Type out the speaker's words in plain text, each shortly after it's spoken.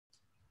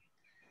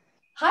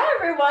Hi,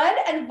 everyone,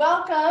 and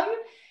welcome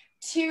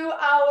to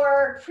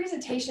our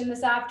presentation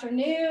this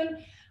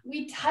afternoon.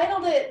 We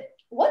titled it,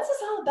 What's This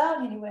All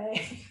About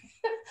Anyway?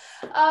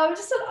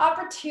 Just an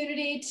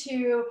opportunity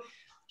to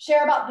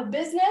share about the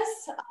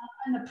business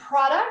and the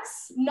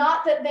products.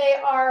 Not that they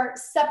are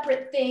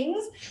separate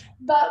things,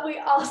 but we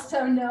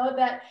also know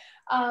that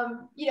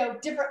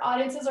different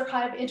audiences are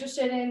kind of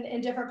interested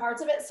in different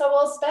parts of it. So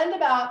we'll spend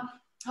about,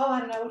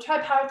 we'll try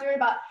to power through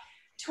about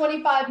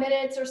 25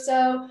 minutes or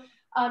so.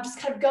 Just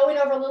kind of going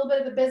over a little bit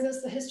of the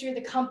business, the history of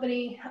the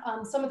company,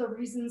 some of the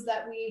reasons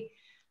that we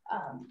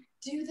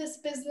do this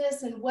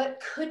business and what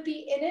could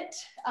be in it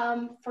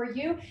for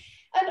you.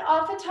 And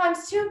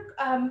oftentimes too,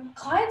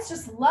 clients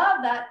just love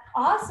that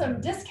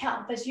awesome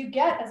discount that you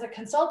get as a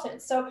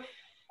consultant. So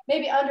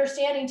maybe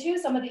understanding too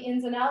some of the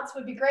ins and outs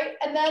would be great.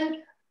 And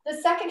then the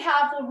second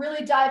half will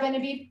really dive in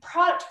and be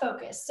product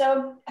focused.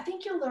 So I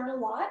think you'll learn a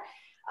lot.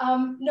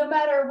 No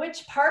matter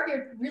which part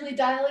you're really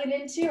dialing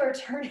into or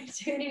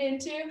tuning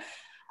into.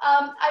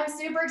 I'm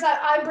super excited.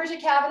 I'm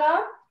Bridget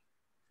Cavanaugh.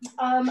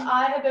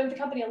 I have been with the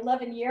company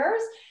 11 years,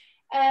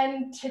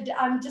 and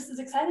I'm just as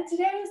excited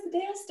today as the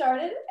day I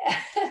started.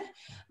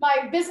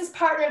 My business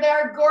partner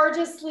there,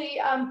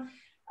 gorgeously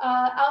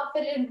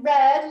outfitted in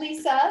red,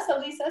 Lisa. So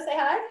Lisa, say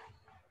hi.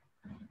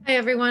 Hi,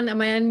 everyone.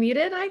 Am I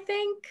unmuted, I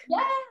think?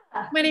 Yeah.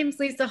 My name is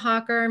Lisa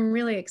Hocker. I'm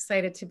really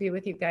excited to be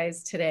with you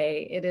guys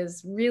today. It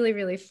is really,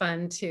 really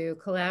fun to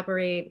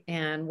collaborate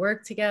and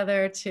work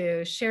together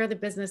to share the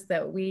business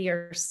that we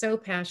are so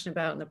passionate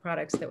about and the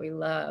products that we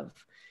love.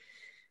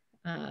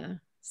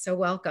 So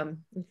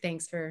welcome, and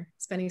thanks for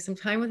spending some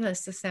time with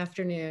us this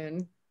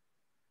afternoon.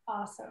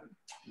 Awesome.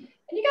 And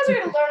you guys are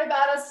going to learn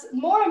about us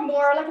more and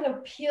more. I'm going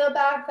to peel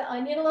back the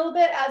onion a little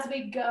bit as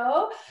we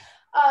go.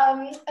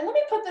 And let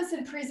me put this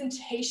in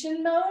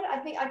presentation mode. I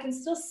think I can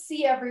still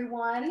see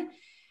everyone.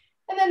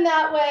 And then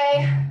that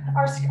way,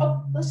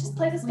 let's just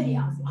play this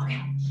video.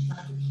 Okay.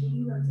 Dr.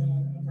 Katie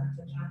Rodin and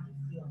Dr. Kathy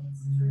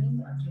Fields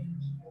dream of giving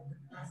people the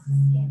best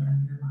skin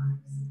of their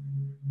lives.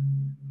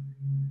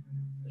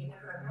 You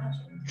never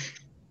imagined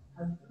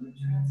how you would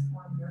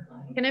transform your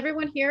life. Can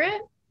everyone hear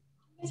it?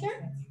 You guys hear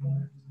it?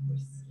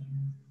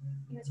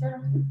 You guys hear it?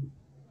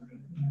 What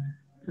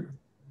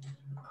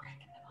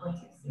do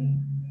you see?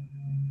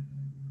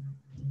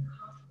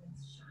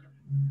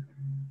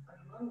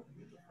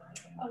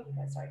 Oh, you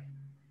guys, sorry. A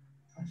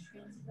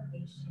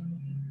transformation in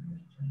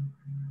making.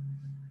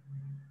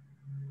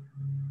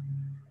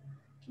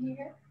 Can you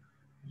hear?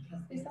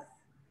 Lisa?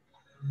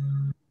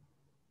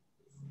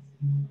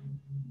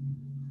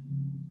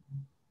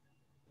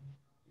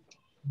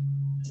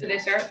 Did they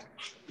start?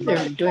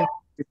 They're doing a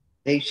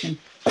presentation.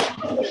 I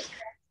can't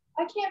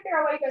figure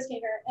out why you guys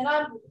can't hear it, and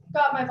I've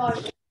got my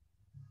volume.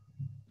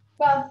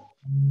 Well,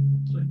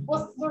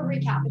 we'll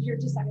recap it here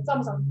in 2 seconds.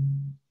 Almost over.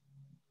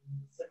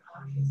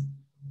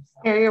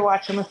 Here, you're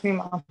watching with me,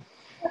 Mom.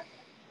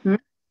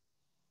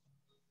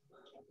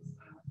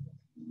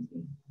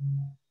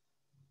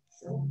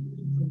 So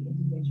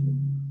individual,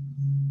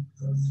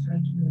 so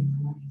strikingly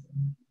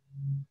connected.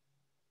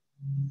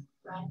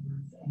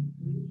 Friends and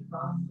beauty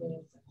bosses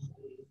are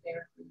always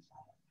there for each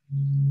other.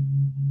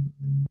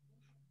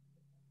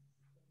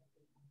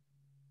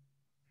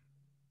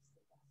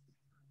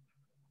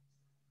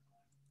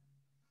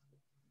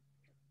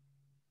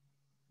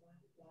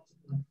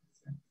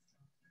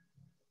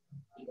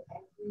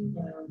 Every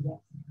now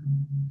yet to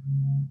come.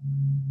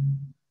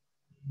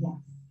 Yes,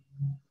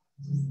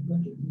 just look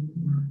at me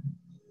now.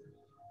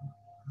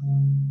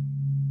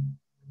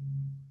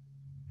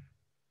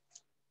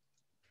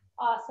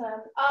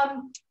 Awesome.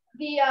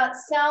 The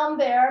sound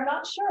there, I'm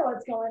not sure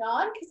what's going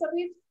on because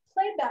we've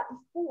played that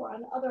before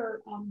on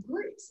other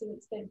groups and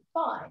it's been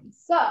fine.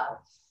 So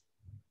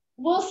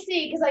we'll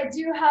see, because I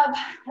do have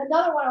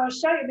another one I want to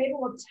show you. Maybe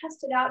we'll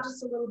test it out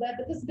just a little bit,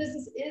 but this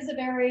business is a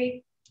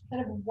very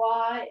kind of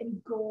why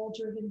and goal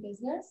driven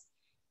business.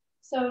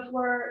 So if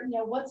we're,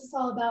 what's this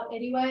all about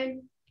anyway?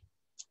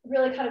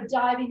 Really kind of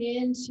diving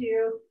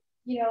into,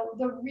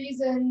 the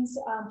reasons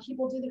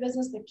people do the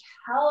business, the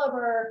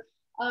caliber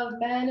of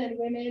men and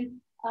women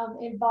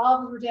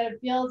involved with regenerative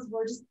fields.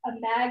 We're just a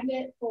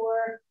magnet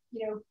for,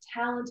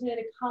 talented,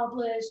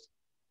 accomplished,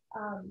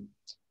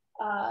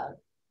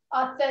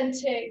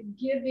 authentic,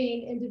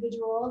 giving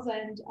individuals.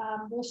 And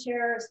we'll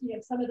share,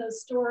 some of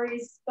those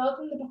stories, both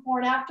in the before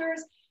and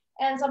afters,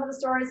 and some of the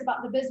stories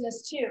about the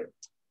business too.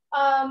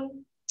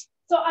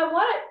 So I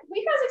want to,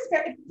 you guys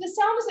experiment. If the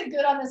sound isn't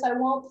good on this, I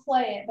won't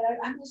play it, but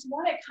I just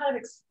want to kind of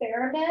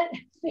experiment,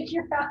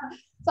 figure out.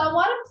 So I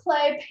want to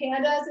play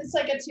Pandas. It's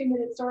like a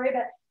 2-minute story,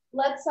 but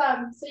let's,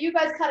 so you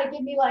guys kind of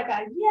give me like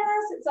a,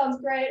 yes, it sounds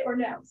great, or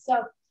no.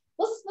 So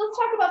let's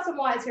talk about some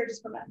whys here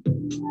just for a minute.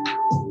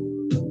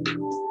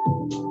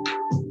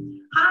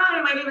 Hi,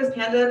 Hi, my name is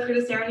Panda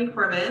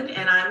Corman,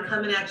 and I'm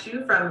coming at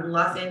you from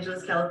Los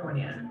Angeles,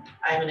 California.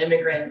 I'm an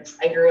immigrant.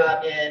 I grew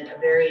up in a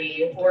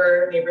very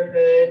poor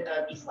neighborhood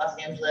of East Los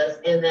Angeles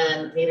and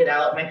then made it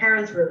out. My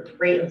parents were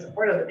great and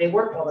supportive, but they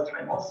worked all the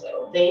time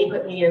also. They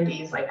put me in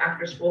these like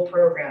after school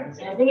programs,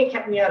 and I think it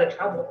kept me out of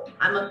trouble.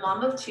 I'm a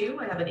mom of two.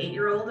 I have an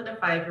 8-year-old and a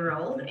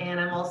 5-year-old, and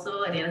I'm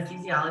also an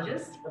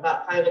anesthesiologist.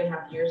 About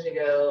 5.5 years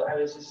ago, I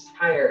was just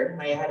tired.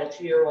 I had a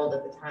 2-year-old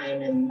at the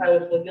time, and I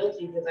would feel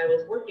guilty because I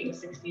was working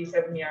 60,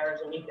 70 hours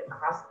a week at the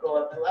hospital,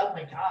 and I love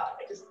my job.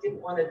 I just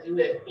didn't want to do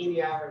it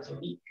 80 hours a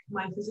week.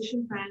 My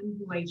physician friend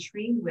who I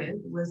trained with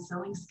was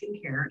selling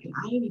skincare, and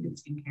I needed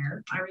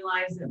skincare. I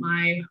realized that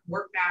my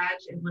work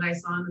badge and what I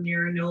saw in the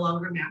mirror no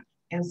longer matched.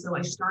 And so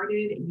I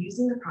started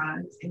using the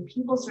products, and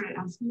people started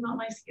asking about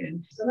my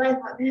skin. So then I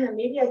thought, man,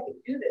 maybe I could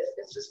do this.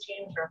 This just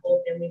changed our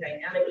whole family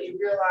dynamic. We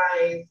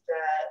realized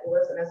that it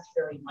wasn't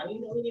necessarily money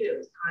that we needed, it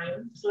was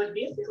time. So it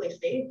basically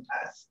saved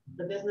us.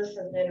 The business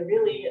has been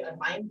really a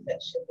mindset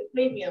shift. It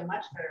made me a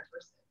much better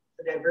person.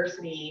 The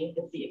diversity,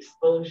 it's the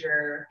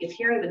exposure, it's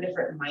hearing the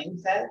different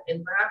mindset.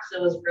 And perhaps it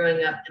was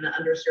growing up in an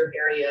underserved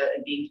area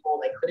and being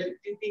told I couldn't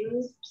do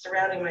things,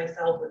 surrounding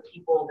myself with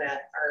people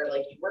that are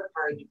like, you work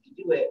hard, you can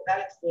do it. That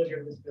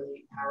exposure was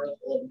really powerful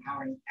and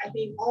empowering. I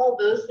think all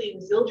those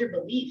things build your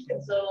belief.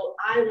 And so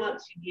I want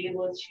to be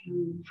able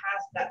to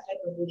pass that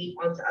type of belief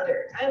on to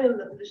others. I'm in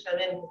the position I'm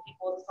in because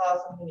people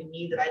saw something in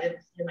me that I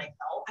didn't see in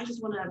myself. I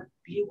just want to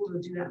be able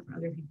to do that for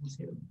other people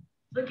too.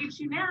 Look at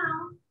you now.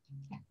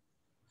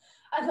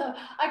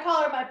 I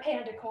call her my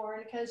panda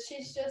corn because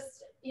she's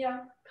just,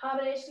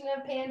 combination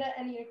of panda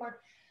and unicorn.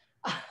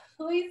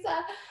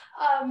 Lisa,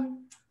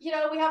 we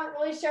haven't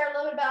really shared a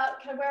little bit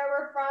about kind of where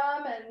we're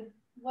from and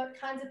what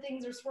kinds of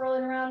things are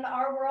swirling around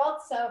our world.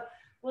 So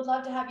would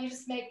love to have you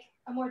just make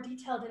a more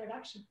detailed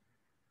introduction.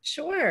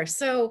 Sure.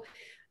 So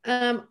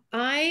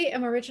I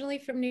am originally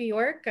from New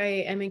York.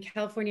 I am in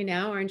California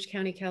now, Orange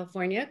County,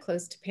 California,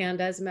 close to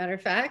Panda, as a matter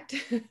of fact.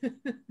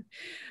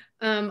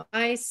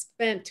 I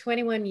spent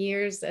 21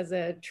 years as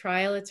a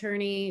trial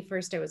attorney.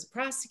 First, I was a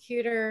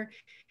prosecutor,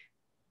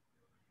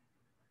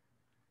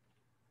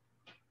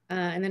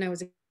 and then I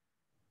was a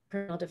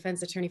criminal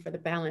defense attorney for the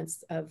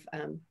balance of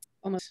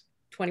almost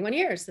 21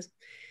 years.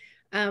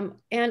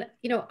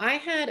 I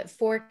had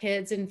 4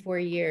 kids in 4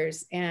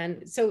 years.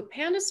 And so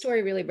Panda's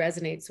story really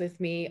resonates with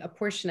me, a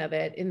portion of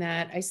it, in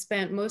that I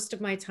spent most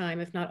of my time,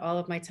 if not all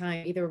of my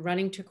time, either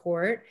running to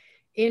court,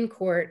 in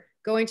court,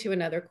 going to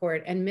another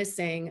court, and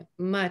missing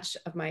much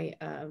of my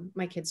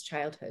my kids'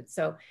 childhood.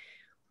 So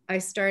I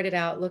started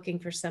out looking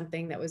for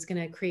something that was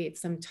going to create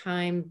some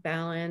time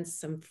balance,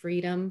 some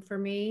freedom for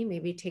me,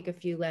 maybe take a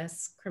few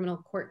less criminal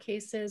court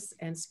cases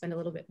and spend a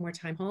little bit more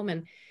time home.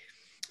 And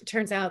it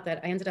turns out that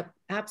I ended up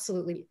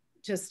absolutely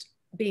just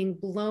being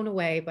blown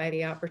away by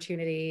the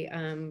opportunity,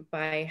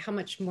 by how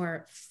much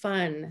more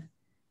fun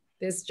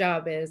this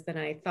job is than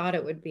I thought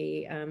it would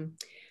be. And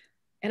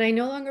I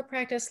no longer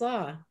practice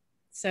law.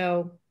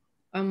 So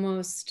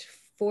almost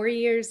 4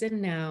 years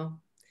in now,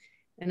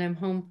 and I'm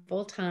home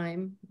full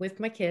time with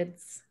my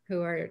kids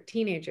who are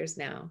teenagers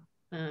now.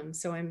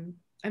 So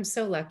I'm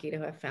so lucky to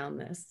have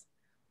found this.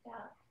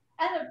 Yeah,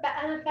 and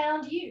I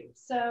found you.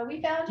 So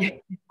we found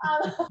you.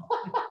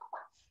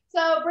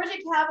 So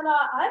Bridget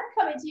Cavanaugh, I'm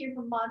coming to you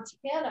from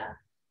Montana.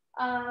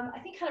 I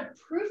think kind of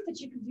proof that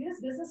you can do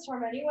this business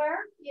from anywhere.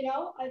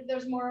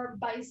 There's more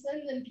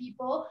bison than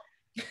people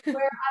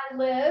where I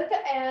live,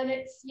 and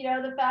it's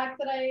the fact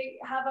that I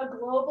have a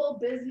global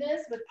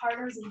business with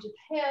partners in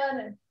Japan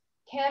and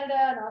Canada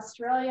and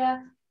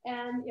Australia,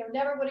 and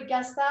never would have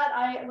guessed that.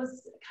 I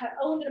was kind of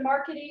owned a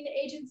marketing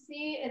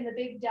agency in the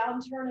big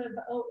downturn of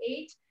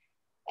 2008,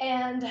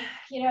 and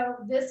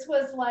this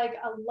was like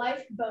a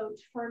lifeboat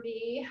for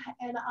me.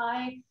 And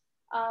I,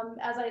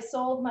 as I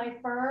sold my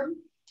firm,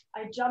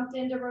 I jumped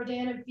into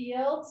Rodan and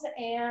Fields,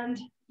 and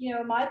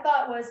my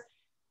thought was,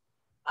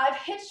 I've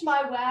hitched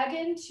my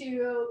wagon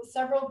to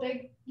several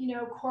big,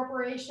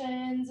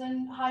 corporations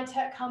and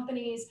high-tech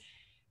companies,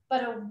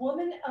 but a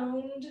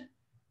woman-owned,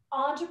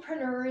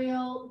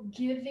 entrepreneurial,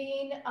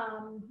 giving,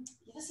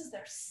 this is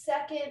their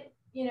second,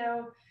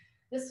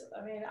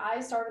 I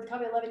started the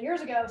company 11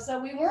 years ago, so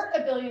we weren't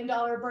 $1 billion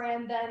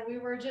brand then. We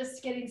were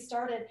just getting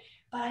started,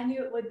 but I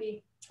knew it would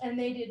be, and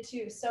they did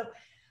too. So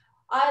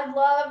I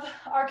love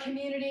our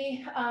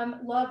community,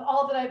 love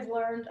all that I've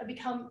learned.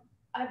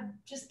 I'm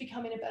just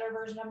becoming a better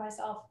version of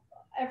myself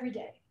every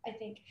day, I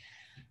think.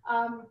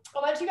 I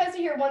want you guys to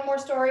hear one more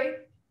story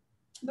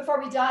before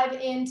we dive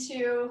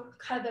into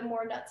kind of the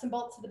more nuts and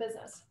bolts of the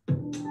business.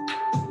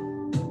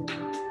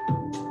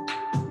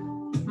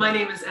 My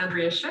name is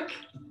Andrea Schick,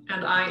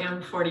 and I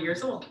am 40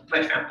 years old.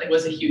 My family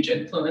was a huge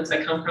influence.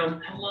 I come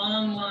from a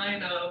long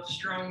line of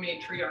strong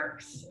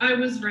matriarchs. I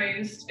was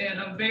raised in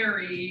a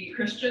very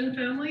Christian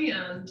family,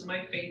 and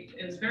my faith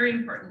is very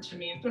important to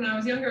me. When I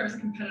was younger, I was a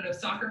competitive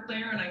soccer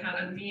player, and I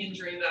had a knee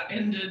injury that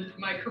ended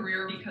my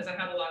career because I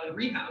had a lot of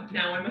rehab.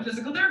 Now I'm a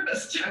physical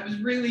therapist. I was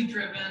really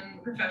driven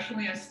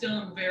professionally. I still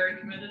am very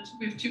committed.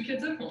 We have 2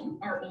 kids at home.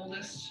 Our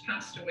oldest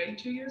passed away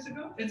 2 years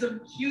ago. It's a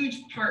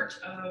huge part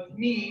of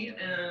me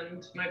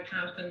and my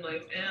path in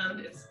life, and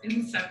it's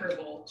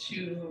inseparable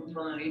to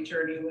my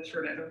journey with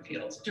Rodan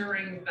Fields.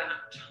 During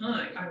that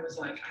time, I was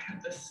like, I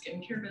have this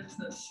skincare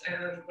business,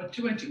 and what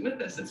do I do with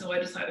this? And so I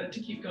decided to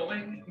keep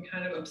going. I'm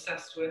kind of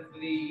obsessed with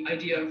the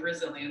idea of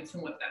resilience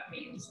and what that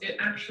means. It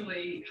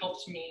actually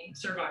helped me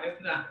survive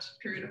that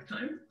period of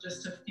time,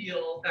 just to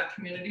feel that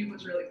community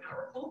was really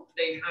powerful.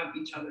 They have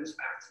each other's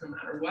backs no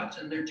matter what,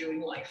 and they're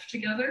doing life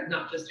together,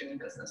 not just doing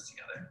business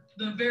together.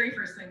 The very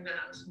first thing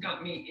that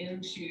got me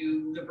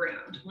into the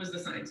brand was the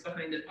science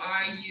behind it.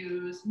 I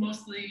use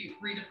mostly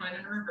Redefine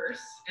and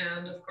Reverse,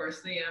 and of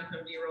course the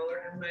MD roller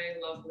and my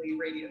lovely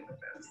Radiant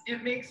Defense.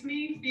 It makes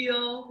me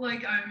feel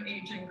like I'm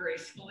aging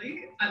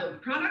gracefully. I love the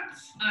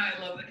products, I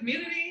love the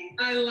community,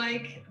 I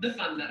like the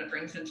fun that it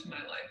brings into my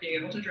life, being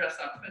able to dress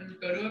up and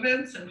go to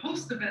events and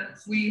host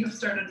events. We have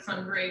started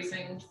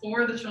fundraising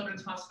for the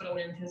Children's Hospital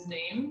in his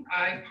name.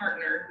 I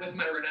partnered with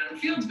my Rodan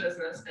Fields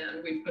business,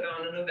 and we put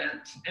on an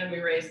event, and we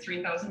raised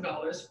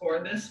 $3,000 for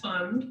this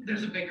fund.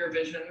 There's a bigger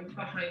vision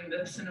behind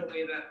this in a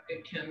way that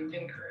it can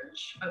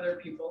encourage other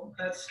people.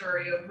 That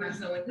story of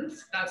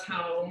resilience, that's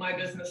how my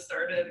business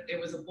started. It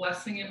was a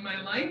blessing in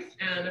my life,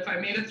 and if I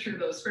made it through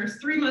those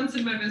first 3 months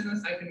in my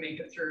business, I can make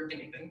it through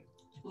anything.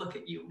 Look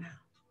at you now.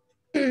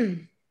 I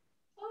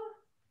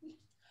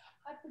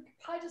could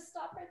probably just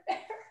stop right there.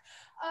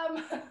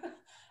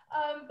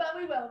 But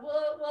we will.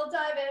 We'll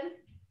dive in.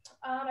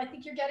 I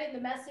think you're getting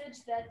the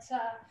message that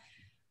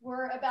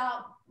we're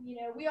about,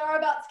 we are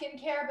about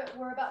skincare, but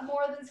we're about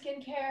more than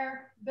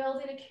skincare,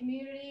 building a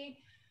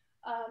community,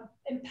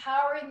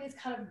 empowering these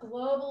kind of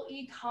global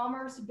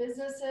e-commerce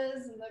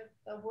businesses. And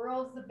the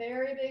world's a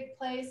very big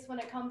place when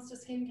it comes to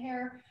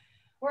skincare.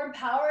 We're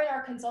empowering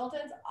our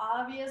consultants,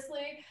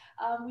 obviously.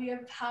 We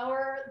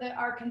empower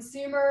our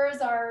consumers,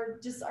 our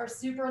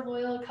super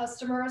loyal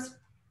customers,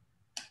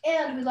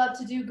 and we love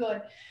to do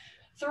good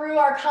through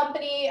our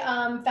company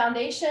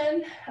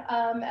foundation,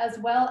 as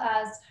well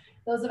as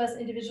those of us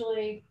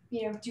individually,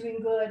 doing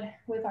good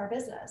with our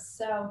business.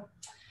 So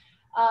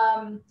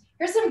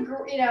here's some,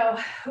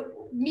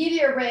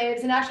 media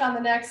raves. And actually on the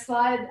next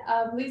slide,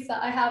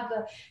 Lisa, I have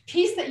the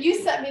piece that you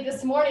sent me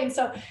this morning.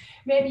 So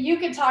maybe you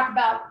could talk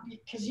about,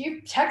 because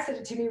you texted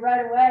it to me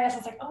right away. I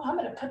was like, oh, I'm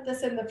going to put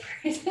this in the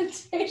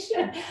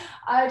presentation.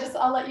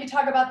 I'll let you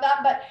talk about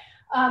that. But,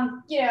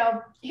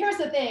 here's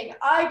the thing.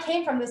 I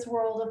came from this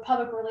world of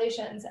public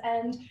relations,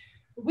 and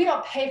we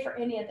don't pay for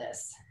any of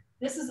this.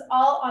 This is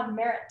all on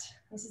merit.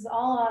 This is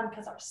all on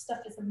because our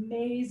stuff is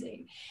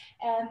amazing.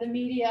 And the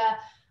media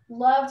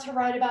love to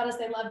write about us.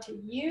 They love to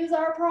use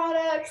our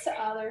products.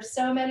 There's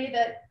so many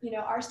that,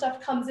 our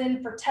stuff comes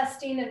in for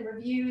testing and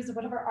reviews of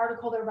whatever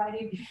article they're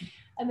writing.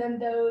 And then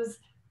those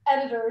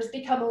editors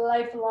become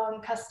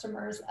lifelong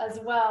customers as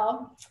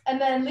well.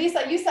 And then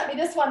Lisa, you sent me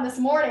this one this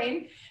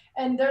morning,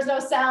 and there's no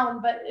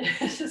sound, but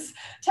just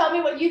tell me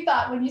what you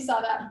thought when you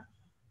saw that.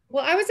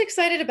 Well, I was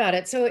excited about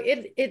it. So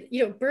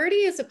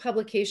Birdie is a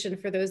publication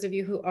for those of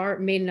you who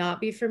may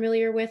not be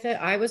familiar with it.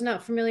 I was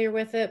not familiar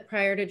with it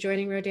prior to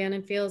joining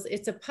Rodan Fields.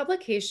 It's a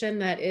publication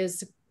that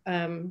is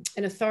an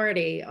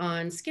authority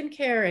on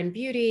skincare and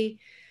beauty.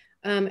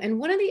 And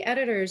one of the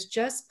editors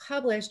just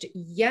published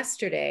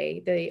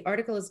yesterday, the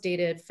article is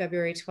dated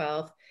February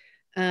 12th.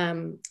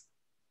 And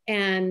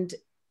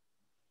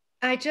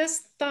I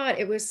just thought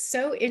it was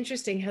so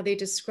interesting how they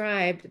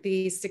described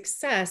the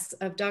success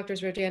of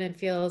Drs. Rodan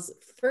Fields'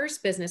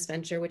 first business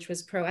venture, which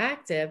was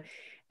Proactive,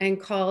 and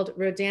called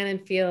Rodan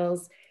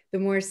Fields the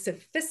more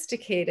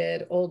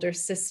sophisticated older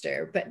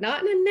sister, but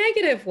not in a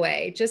negative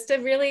way, just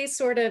a really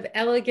sort of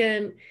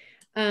elegant,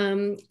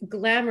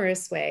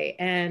 glamorous way.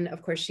 And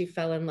of course, she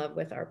fell in love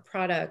with our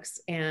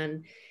products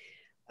and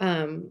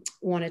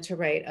wanted to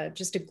write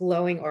just a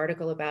glowing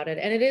article about it.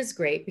 And it is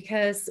great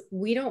because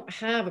we don't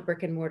have a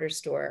brick and mortar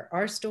store.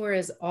 Our store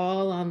is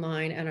all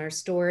online, and our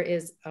store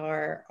is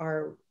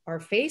our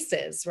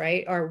faces,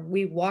 right?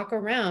 We walk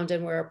around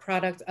and we're a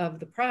product of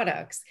the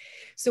products.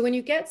 So when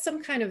you get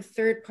some kind of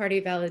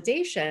third-party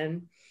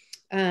validation,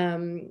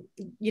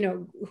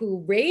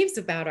 who raves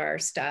about our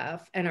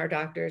stuff and our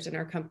doctors and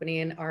our company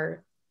and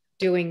are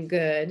doing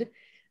good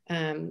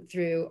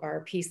through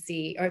our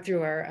PC or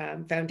through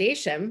our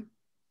foundation.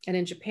 And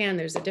in Japan,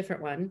 there's a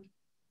different one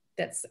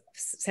that's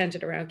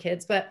centered around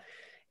kids, but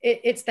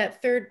it's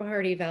that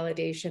third-party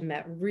validation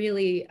that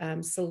really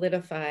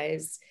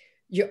solidifies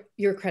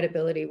your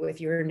credibility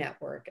with your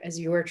network as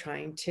you're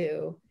trying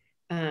to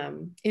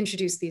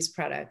introduce these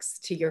products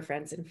to your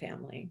friends and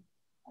family.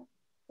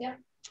 Yeah.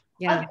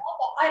 Yeah.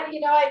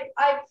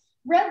 I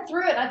read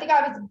through it. I think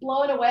I was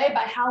blown away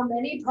by how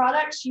many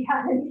products she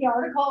had in the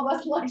article. It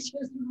wasn't like she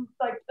was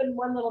like putting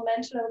one little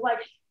mention. It was like,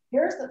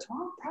 here's the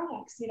 12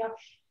 products, you know.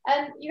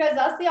 And you guys,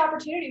 that's the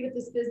opportunity with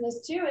this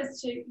business too,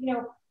 is to, you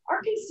know,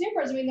 our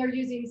consumers, I mean, they're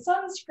using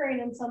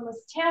sunscreen and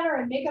sunless tanner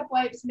and makeup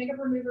wipes, makeup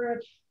remover,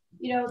 and,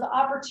 you know, the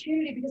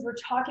opportunity, because we're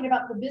talking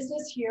about the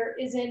business here,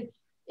 is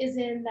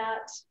in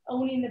that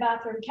owning the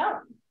bathroom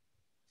counter,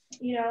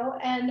 you know.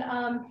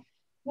 And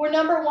we're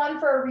number one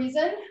for a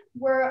reason.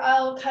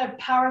 I'll kind of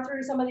power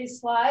through some of these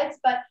slides,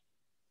 but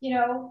you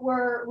know,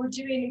 we're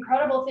doing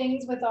incredible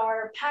things with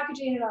our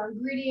packaging and our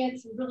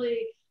ingredients, and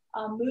really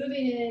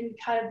moving in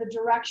kind of the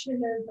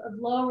direction of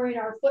lowering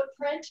our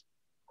footprint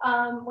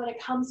when it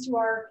comes to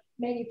our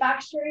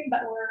manufacturing,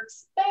 but we're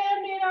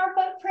expanding our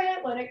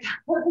footprint when it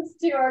comes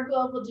to our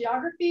global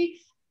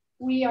geography.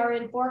 We are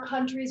in 4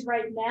 countries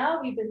right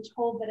now. We've been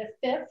told that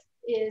a 5th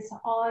is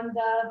on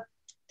the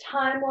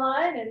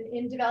timeline and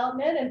in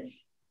development. And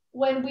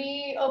when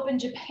we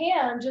opened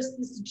Japan just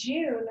this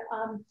June,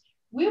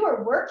 we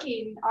were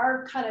working,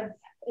 our kind of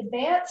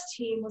advanced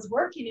team was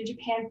working in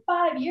Japan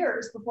 5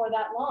 years before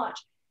that launch,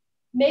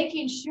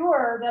 making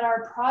sure that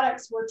our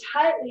products were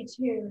tightly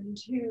tuned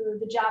to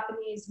the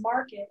Japanese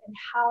market, and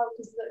how,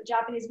 because the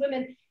Japanese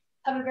women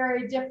have a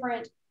very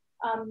different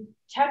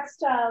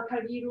textile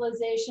kind of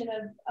utilization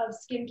of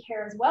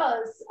skincare, as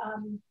well as,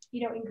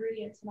 you know,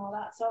 ingredients and all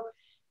that. So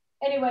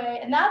anyway,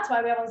 and that's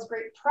why we have all this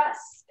great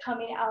press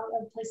coming out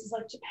of places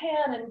like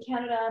Japan and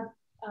Canada,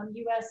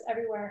 US,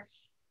 everywhere.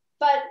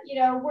 But, you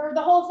know, we're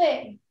the whole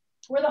thing.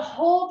 We're the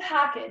whole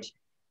package.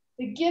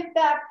 The give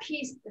back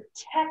piece, the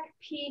tech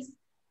piece,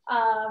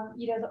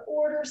 you know, the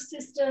order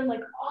system,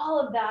 like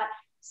all of that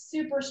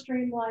super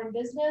streamlined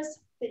business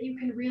that you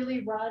can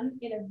really run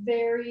in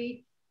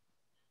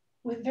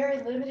with very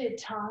limited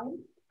time,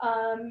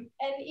 and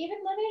even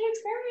limited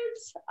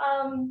experience.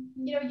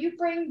 You know, you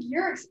bring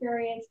your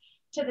experience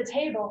to the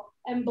table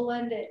and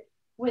blend it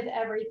with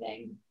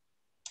everything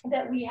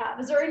that we have.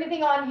 Is there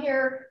anything on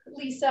here,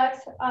 Lisa,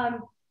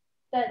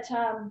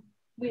 that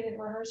we didn't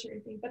rehearse or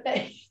anything, but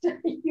that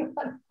you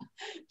want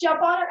to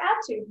jump on or add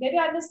to? Maybe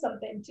I missed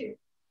something too.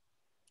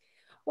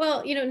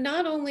 Well, you know,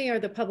 not only are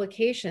the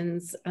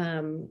publications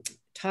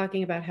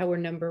talking about how we're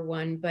number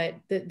one, but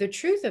the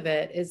truth of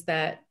it is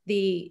that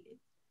the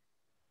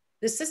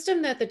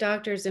system that the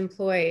doctors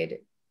employed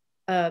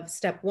of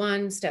step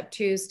 1, step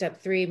 2,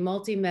 step 3,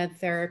 multi-med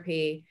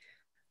therapy,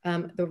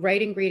 the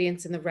right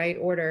ingredients in the right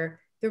order.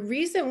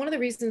 One of the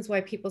reasons why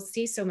people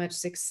see so much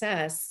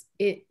success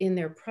in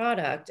their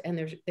product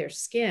and their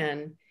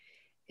skin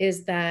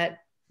is that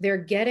they're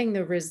getting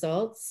the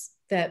results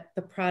that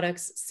the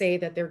products say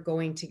that they're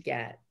going to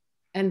get.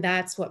 And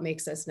that's what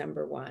makes us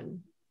number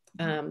one.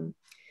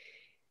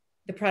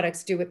 The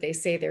products do what they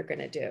say they're going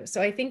to do.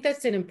 So I think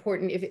that's an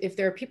important, if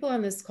there are people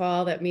on this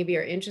call that maybe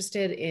are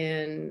interested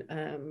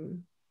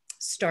in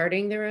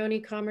starting their own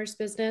e-commerce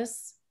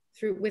business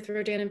with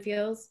Rodan and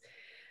Fields,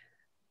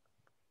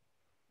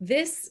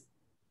 this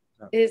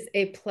is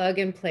a plug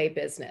and play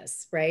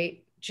business,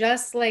 right?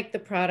 Just like the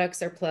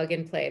products are plug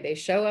and play. They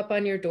show up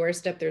on your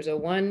doorstep. There's a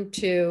 1,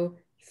 2,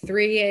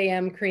 3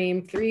 a.m.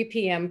 cream, 3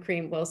 p.m.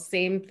 cream. Well,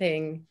 same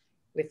thing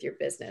with your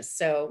business.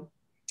 So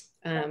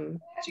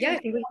yeah, I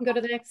think we can go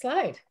to the next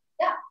slide.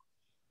 Yeah.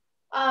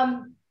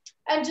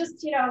 And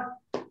just, you know,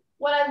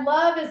 what I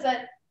love is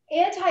that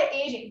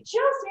anti-aging,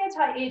 just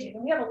anti-aging,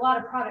 and we have a lot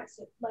of products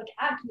like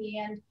acne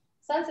and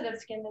sensitive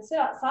skin that sit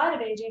outside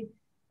of aging,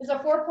 is a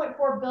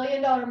 $4.4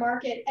 billion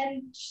market.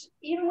 And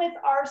even with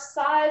our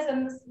size,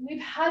 and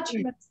we've had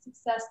tremendous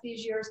success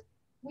these years,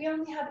 we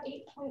only have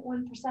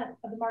 8.1%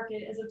 of the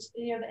market as of,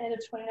 you know, the end of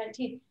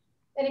 2019.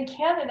 And in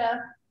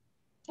Canada,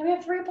 we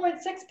have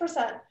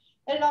 3.6%.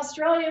 And in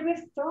Australia, we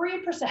have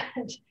 3%.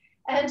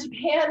 And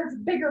Japan is a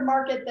bigger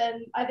market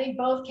than, I think,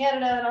 both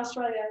Canada and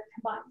Australia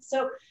combined.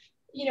 So,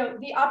 you know,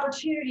 the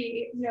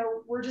opportunity, you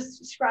know, we're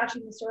just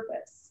scratching the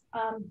surface.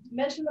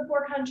 Mentioned the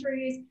 4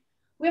 countries.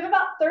 We have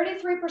about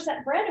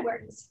 33% brand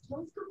awareness. So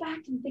let's go back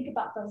and think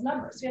about those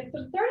numbers. We have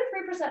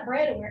 33%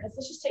 brand awareness.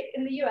 Let's just take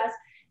in the US,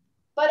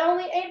 but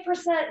only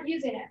 8%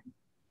 using it.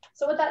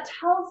 So what that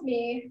tells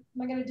me,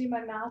 am I going to do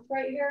my math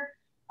right here?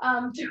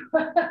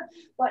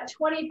 What,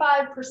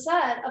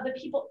 25% of the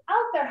people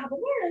out there have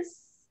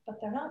awareness, but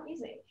they're not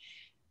using.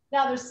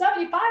 Now there's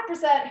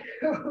 75%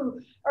 who,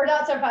 or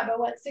not 75, but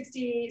what,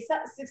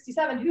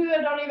 67 who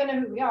don't even know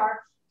who we are.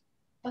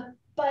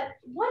 But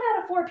 1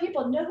 out of 4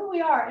 people know who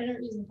we are and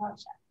aren't using the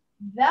product yet.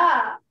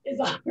 That is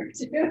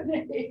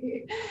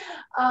opportunity.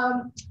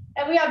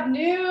 And we have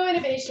new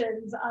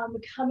innovations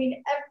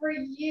coming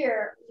every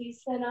year.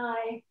 Lisa and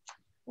I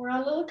were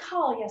on a little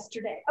call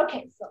yesterday.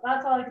 Okay, so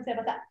that's all I can say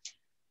about that.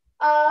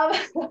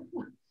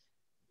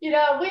 You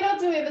know, we don't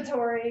do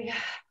inventory.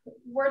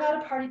 We're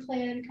not a party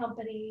plan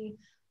company.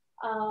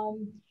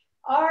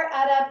 Our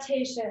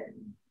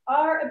adaptation,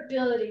 our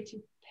ability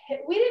to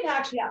pivot, we didn't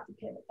actually have to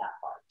pivot that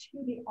far,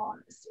 to be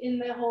honest, in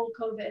the whole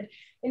COVID.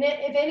 And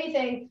if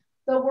anything,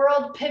 the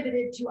world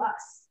pivoted to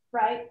us,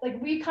 right? Like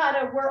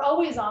we're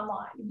always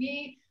online.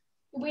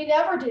 we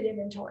never did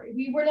inventory.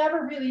 We were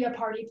never really a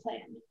party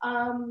plan.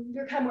 We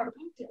were kind of more of a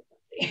cocktail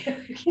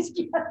party. We get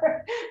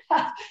together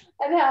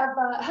and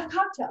have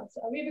cocktails.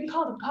 We even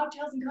call them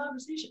cocktails and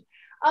conversation.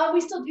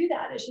 We still do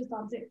that. It's just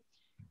on Zoom.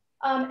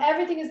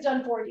 Everything is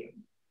done for you.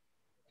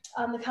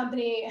 The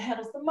company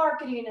handles the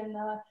marketing and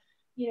the,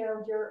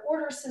 your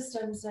order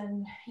systems,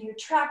 and you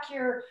track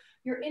your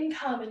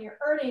income and your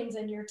earnings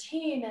and your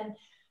team, and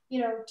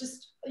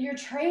just your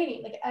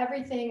training. Like,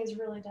 everything is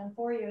really done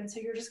for you. And so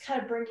you're just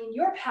kind of bringing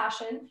your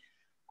passion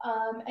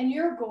and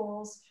your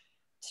goals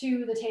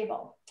to the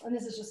table. And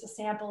this is just a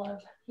sample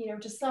of,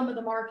 just some of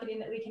the marketing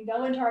that we can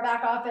go into our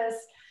back office,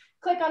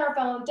 click on our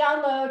phone,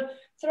 download,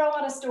 throw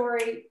on a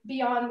story,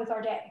 be on with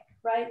our day,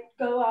 right?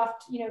 Go off,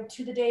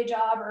 to the day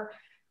job, or,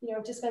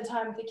 to spend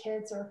time with the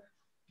kids, or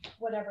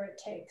whatever it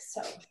takes.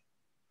 So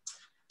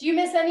do you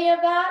miss any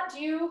of that?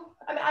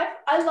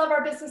 I love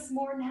our business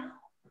more now,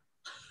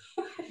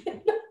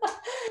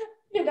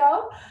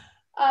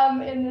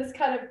 in this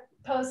kind of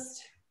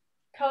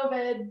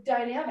post-COVID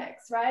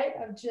dynamics, right?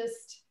 Of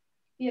just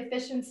the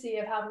efficiency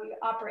of how we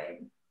operate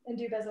and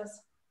do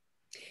business.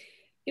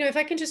 If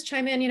I can just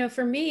chime in,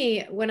 for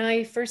me, when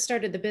I first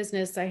started the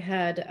business, I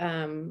had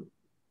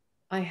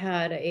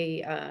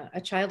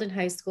a child in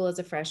high school as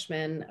a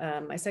freshman.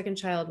 My second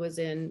child was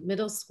in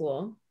middle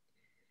school.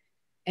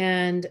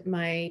 And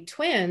my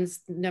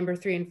twins, number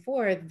 3 and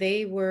 4,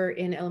 they were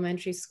in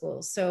elementary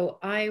school. So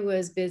I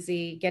was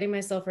busy getting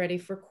myself ready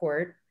for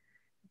court,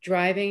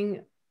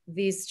 driving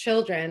these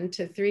children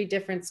to 3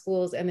 different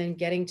schools, and then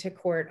getting to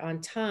court on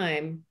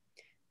time.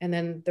 And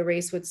then the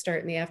race would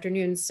start in the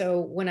afternoon. So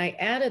when I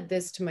added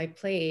this to my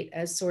plate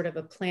as sort of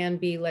a plan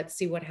B, let's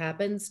see what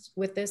happens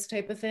with this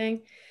type of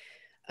thing.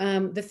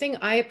 The thing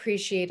I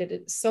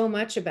appreciated so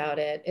much about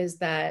it is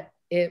that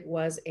it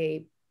was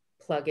a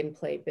plug and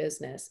play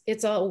business.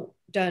 It's all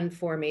done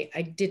for me.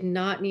 I did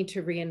not need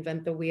to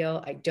reinvent the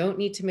wheel. I don't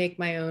need to make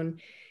my own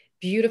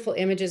beautiful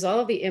images. All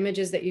of the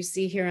images that you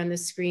see here on the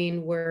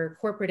screen were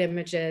corporate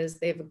images.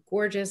 They have a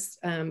gorgeous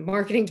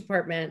marketing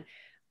department.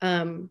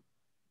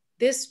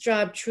 This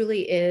job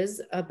truly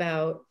is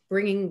about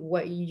bringing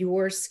what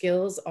your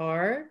skills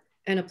are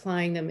and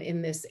applying them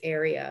in this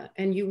area.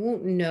 And you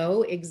won't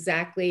know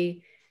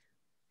exactly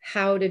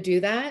how to do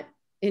that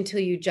until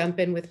you jump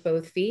in with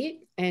both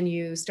feet and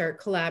you start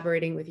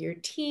collaborating with your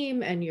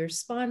team and your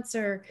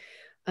sponsor,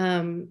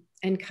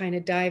 and kind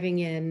of diving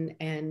in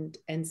and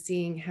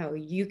seeing how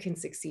you can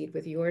succeed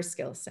with your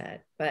skill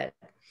set. But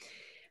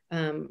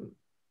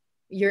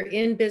you're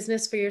in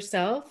business for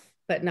yourself,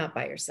 but not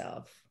by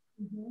yourself.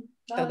 Mm-hmm.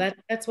 So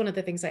that's one of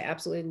the things I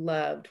absolutely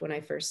loved when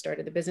I first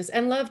started the business,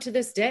 and love to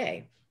this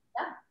day.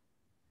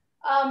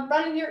 Yeah.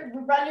 Run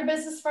your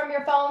business from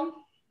your phone,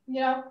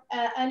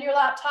 and your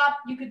laptop.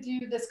 You could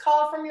do this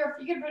call you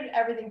could do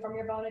everything from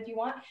your phone if you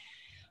want.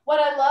 What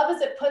I love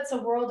is it puts a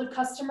world of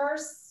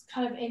customers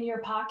kind of in your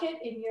pocket,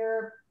 in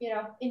your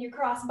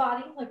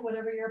crossbody, like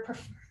whatever you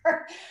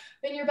prefer,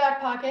 in your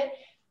back pocket,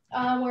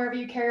 wherever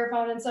you carry your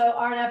phone. And so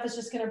RNF is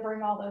just going to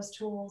bring all those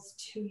tools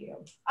to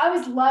you. I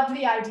always loved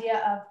the idea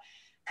of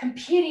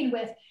competing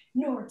with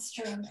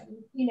Nordstrom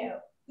and,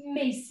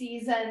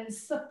 Macy's and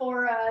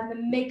Sephora and the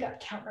makeup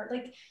counter.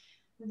 Like,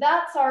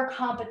 that's our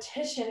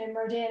competition in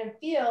Rodan and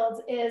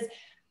Fields, is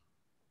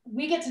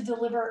we get to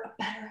deliver a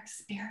better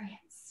experience.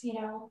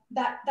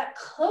 That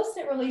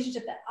close-knit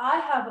relationship that I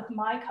have with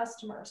my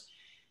customers,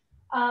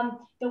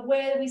 the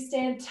way that we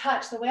stay in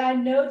touch, the way I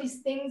know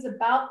these things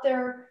about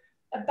their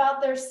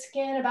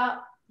skin,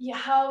 about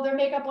how their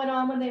makeup went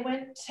on when they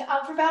went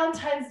out for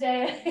Valentine's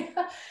Day.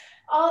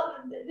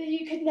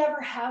 You could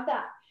never have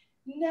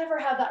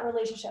that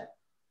relationship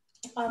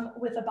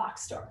with a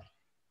box store.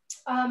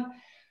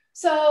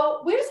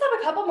 So we just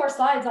have a couple more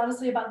slides,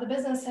 honestly, about the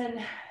business. And,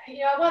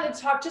 I wanted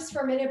to talk just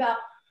for a minute about,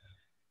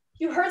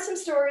 you heard some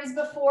stories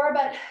before,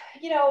 but,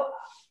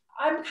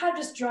 I'm kind of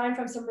just drawing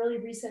from some really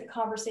recent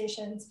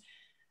conversations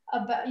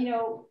about,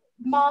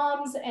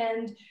 moms,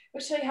 and we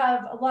actually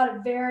have a lot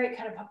of very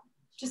kind of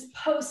just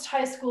post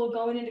high school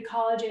going into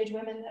college age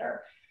women that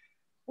are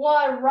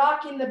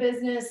rocking the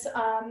business.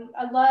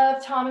 I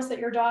love, Thomas, that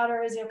your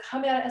daughter is,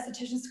 coming out of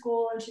esthetician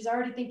school and she's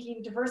already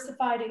thinking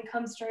diversified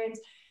income streams.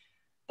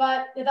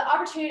 But the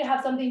opportunity to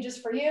have something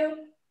just for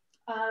you.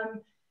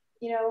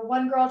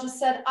 One girl just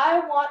said, I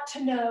want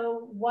to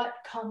know what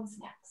comes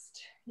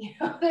next.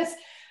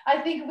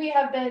 I think we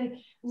have been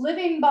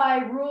living by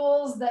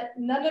rules that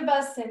none of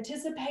us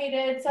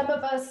anticipated. Some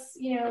of us,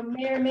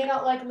 may or may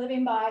not like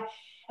living by,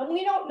 and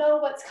we don't know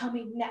what's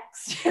coming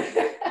next.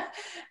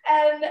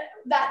 And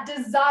that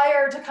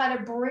desire to kind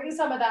of bring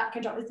some of that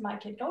control. Is my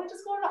kid going to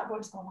school or not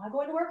going to school? Am I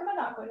going to work? Am I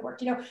not going to work?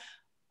 Can I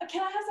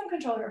have some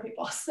control over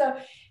people? So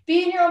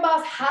being your own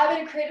boss,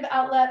 having a creative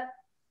outlet,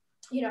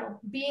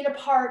 being a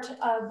part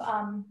of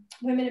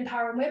Women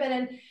Empowering Women.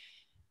 And,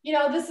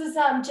 this is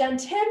Jen Tim.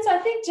 So I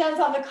think Jen's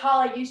on the call.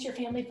 I used your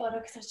family photo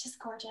because it's just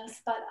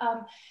gorgeous. But,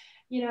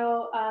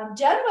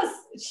 Jen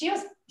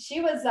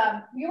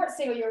we weren't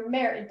single, you were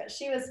married, but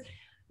she was,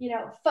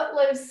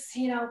 footloose,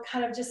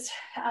 kind of just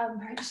her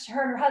and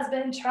her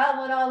husband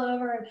traveling all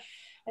over.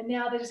 And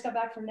now they just got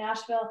back from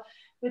Nashville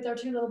with their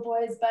 2 little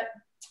boys. But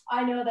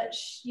I know that,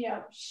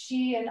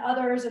 she and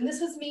others, and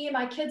this was me,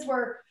 my kids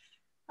were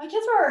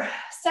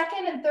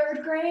 2nd and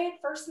 3rd grade,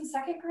 1st and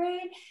 2nd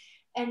grade.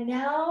 And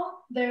now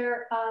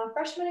they're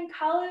freshmen in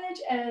college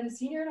and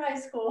senior in high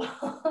school.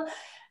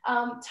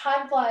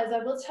 Time flies.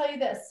 I will tell you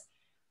this.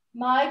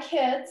 My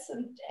kids,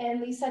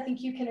 and Lisa, I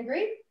think you can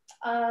agree,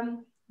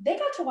 they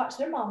got to watch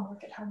their mom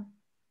work at home.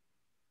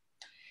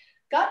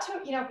 Got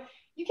to,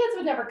 you kids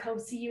would never come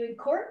see you in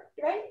court,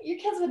 right? Your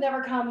kids would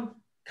never come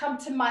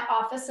to my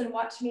office and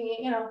watch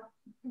me,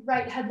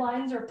 write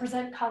headlines or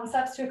present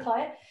concepts to a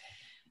client.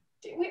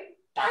 We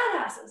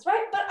badasses,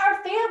 right? But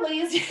our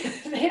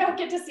families, they don't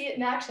get to see it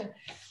in action.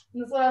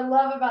 And that's what I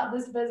love about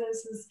this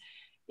business is,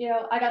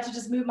 I got to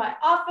just move my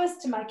office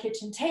to my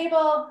kitchen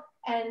table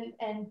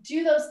and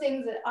do those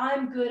things that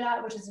I'm good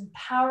at, which is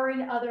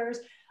empowering others.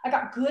 I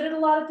got good at a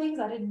lot of things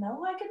I didn't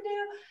know I could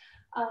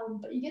do.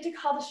 But you get to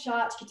call the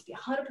shots, get to be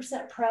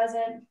 100%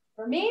 present.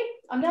 For me,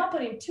 I'm now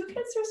putting 2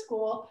 kids through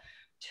school,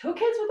 2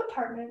 kids with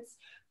apartments,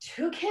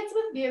 2 kids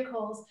with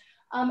vehicles.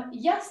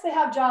 Yes, they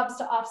have jobs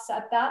to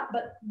offset that,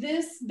 but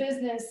this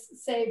business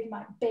saved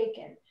my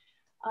bacon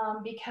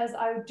because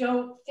I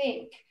don't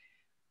think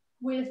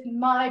with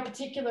my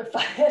particular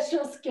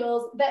financial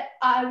skills that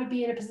I would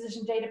be in a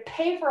position today to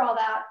pay for all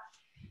that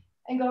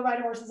and go ride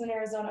horses in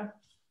Arizona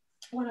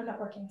when I'm not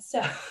working. So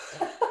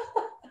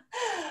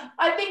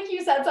I think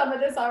you said some of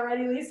this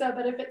already, Lisa,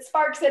 but if it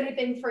sparks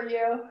anything for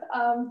you,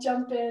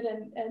 jump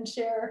in and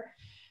share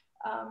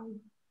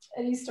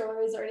any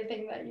stories or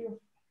anything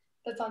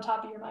that's on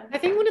top of your mind. I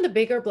think one of the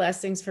bigger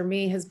blessings for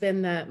me has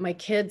been that my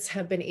kids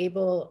have been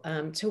able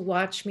to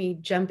watch me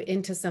jump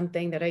into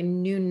something that I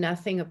knew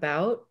nothing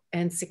about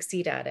and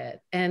succeed at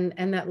it.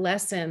 And that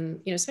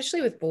lesson,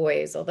 especially with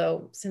boys,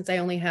 although since I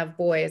only have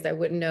boys, I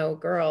wouldn't know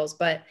girls,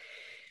 but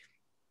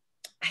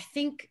I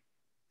think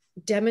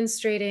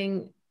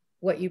demonstrating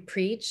what you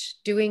preach,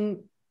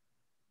 doing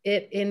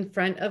it in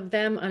front of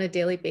them on a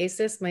daily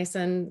basis. My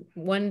son,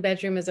 1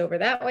 bedroom is over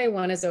that way,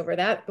 1 is over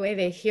that way.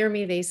 They hear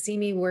me, they see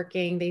me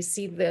working, they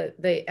see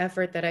the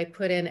effort that I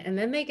put in, and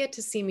then they get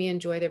to see me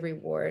enjoy the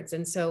rewards.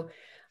 And so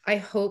I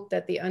hope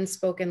that the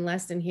unspoken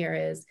lesson here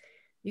is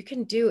you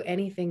can do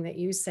anything that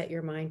you set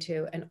your mind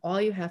to, and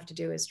all you have to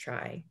do is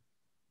try.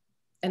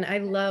 And I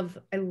love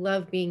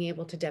being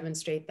able to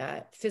demonstrate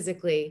that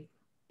physically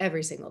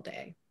every single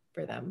day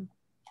for them.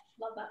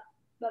 Love that.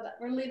 Love that.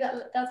 We're gonna leave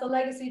that. That's a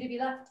legacy to be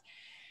left.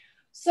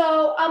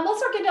 So let's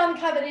start getting down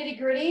to kind of the nitty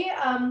gritty.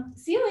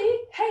 Sealy,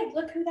 hey,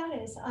 look who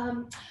that is.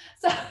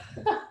 So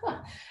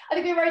I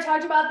think we've already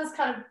talked about this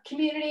kind of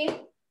community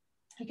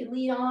you can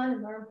lean on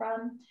and learn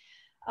from,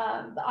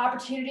 the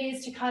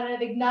opportunities to kind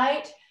of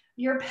ignite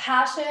your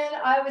passion.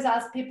 I always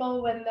ask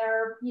people when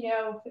they're,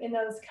 in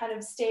those kind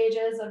of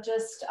stages of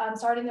just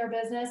starting their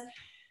business,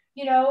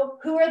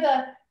 who are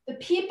the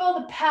people,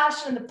 the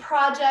passion, and the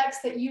projects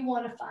that you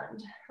want to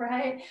fund,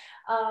 right?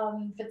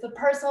 If it's a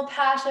personal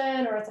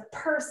passion or it's a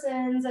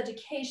person's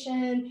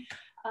education,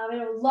 I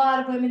know a lot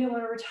of women who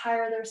want to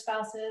retire their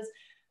spouses,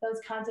 those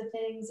kinds of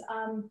things.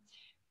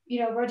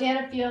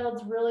 Rodana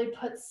Fields really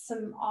puts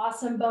some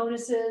awesome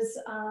bonuses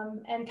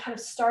and kind of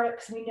startup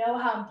because we know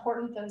how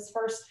important those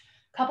first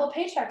couple of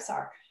paychecks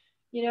are.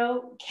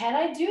 Can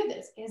I do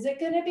this? Is it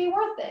going to be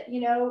worth it?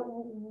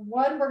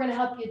 1, we're going to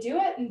help you do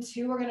it. And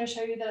 2, we're going to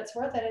show you that it's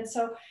worth it. And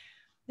so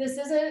this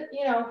isn't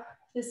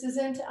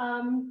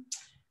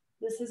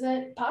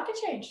pocket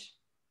change.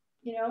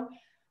 You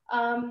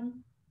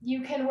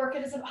can work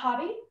it as a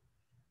hobby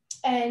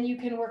and you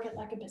can work it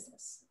like a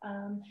business.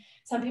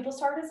 Some people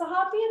start as a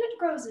hobby and it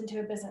grows into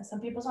a business.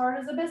 Some people start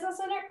as a business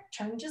and it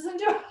changes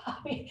into a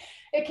hobby.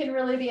 It can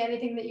really be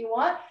anything that you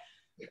want.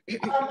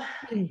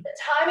 The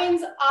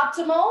timing's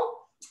optimal.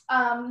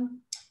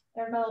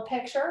 There's my little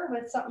picture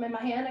with something in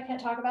my hand I can't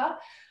talk about.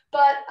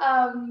 But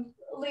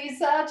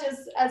Lisa,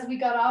 just as we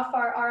got off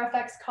our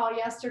RFX call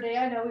yesterday,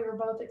 I know we were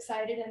both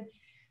excited, and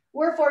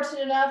we're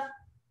fortunate enough,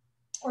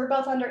 we're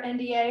both under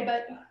NDA,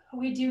 but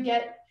we do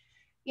get,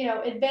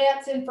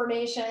 advance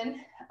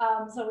information.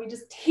 So we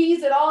just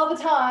tease it all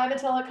the time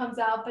until it comes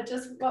out. But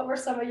just what were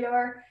some of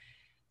your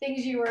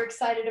things you were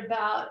excited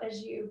about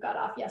as you got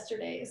off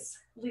yesterday's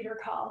leader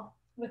call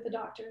with the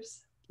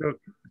doctors?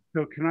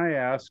 So can I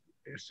ask,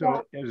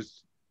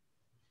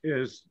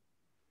 is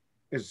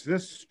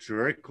this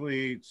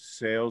strictly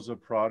sales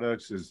of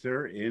products? Is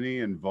there any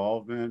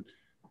involvement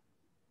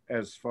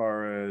as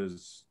far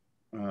as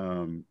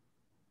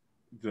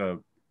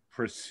the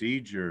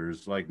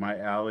procedures? Like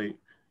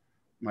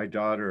my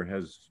daughter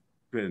has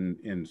been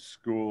in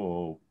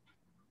school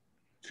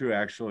to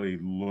actually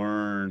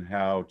learn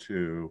how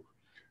to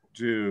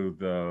do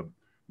the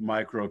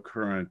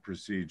microcurrent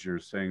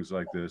procedures, things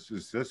like this.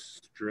 Is this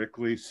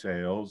strictly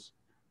sales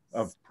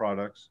of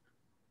products?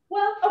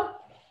 Well,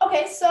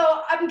 okay,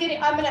 so I'm going to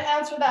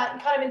answer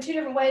that kind of in 2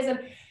 different ways. And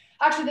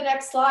actually the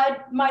next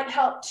slide might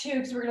help too,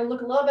 because we're going to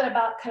look a little bit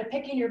about kind of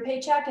picking your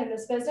paycheck in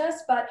this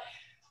business. But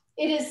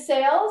It is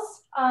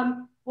sales.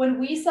 When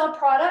we sell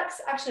products,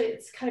 actually,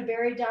 it's kind of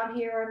buried down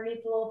here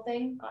underneath the little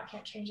thing. Oh, I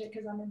can't change it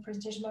because I'm in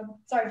presentation mode.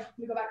 Sorry, let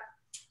me go back.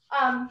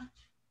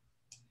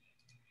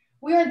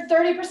 We earn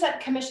 30%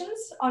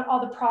 commissions on all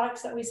the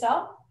products that we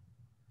sell.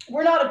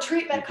 We're not a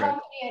treatment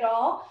company at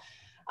all.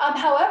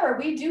 However,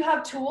 we do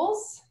have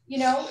tools. You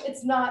know,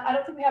 it's not, I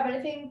don't think we have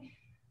anything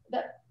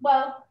that,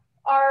 well,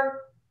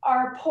 our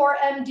Pore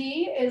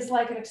MD is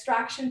like an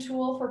extraction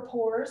tool for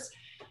pores.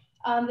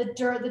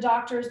 The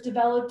doctors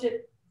developed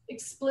it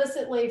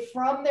explicitly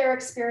from their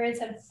experience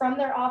and from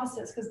their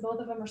offices, because both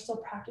of them are still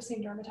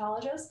practicing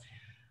dermatologists.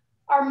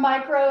 Our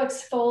micro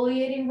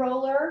exfoliating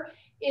roller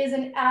is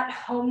an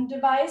at-home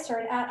device or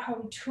an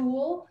at-home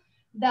tool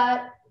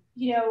that,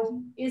 you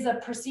know, is a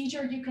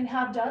procedure you can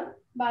have done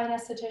by an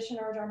esthetician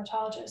or a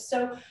dermatologist.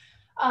 So,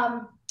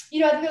 you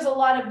know, I think there's a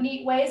lot of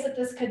neat ways that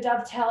this could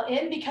dovetail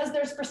in, because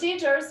there's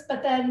procedures,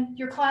 but then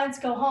your clients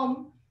go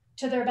home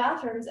to their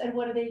bathrooms, and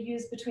what do they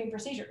use between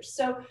procedures?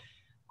 So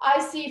I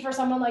see for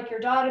someone like your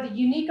daughter, the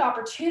unique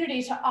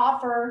opportunity to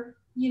offer,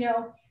 you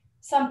know,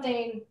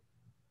 something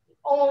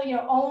only, you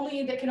know,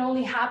 only that can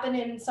only happen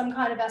in some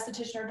kind of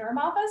esthetician or derm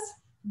office,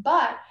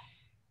 but,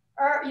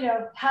 or, you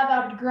know,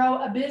 have to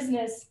grow a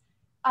business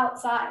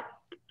outside.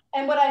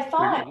 And what I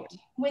find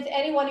with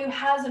anyone who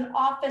has an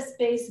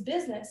office-based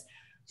business,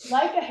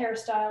 like a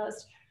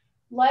hairstylist,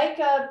 like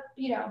a,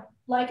 you know,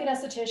 like an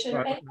esthetician,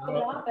 anyone in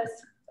an office.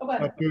 Oh, go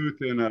ahead. A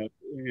booth in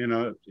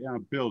a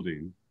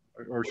building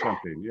or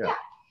something, yeah.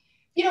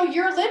 You know,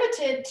 you're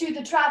limited to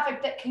the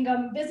traffic that can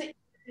come visit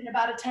in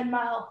about a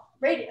 10-mile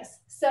radius.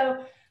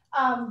 So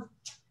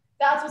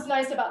that's what's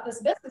nice about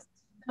this business.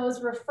 Those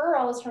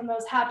referrals from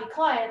those happy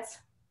clients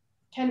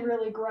can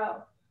really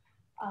grow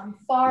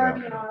far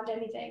beyond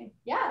anything.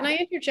 Yeah. Can I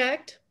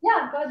interject?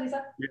 Yeah, go ahead,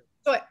 Lisa. Yeah.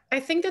 So I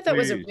think that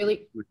was a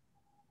really...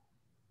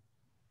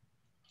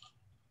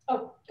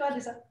 Oh, go ahead,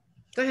 Lisa.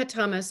 Go ahead,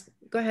 Thomas.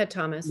 Go ahead,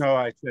 Thomas. No,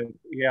 I said,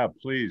 yeah,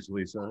 please,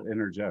 Lisa,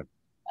 interject.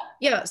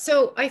 Yeah,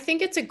 so I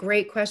think it's a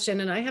great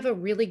question. And I have a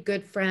really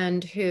good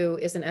friend who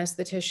is an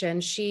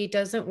esthetician. She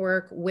doesn't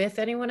work with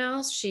anyone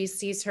else. She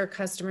sees her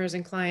customers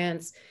and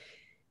clients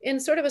in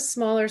sort of a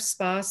smaller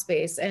spa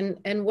space.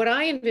 And what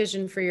I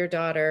envision for your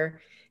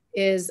daughter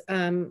is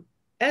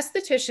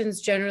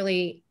estheticians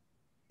generally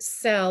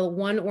sell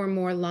one or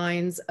more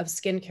lines of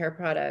skincare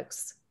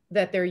products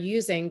that they're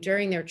using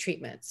during their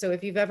treatment. So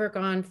if you've ever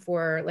gone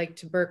for like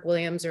to Burke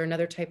Williams or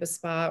another type of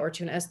spa or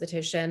to an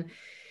esthetician,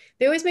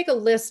 they always make a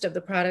list of the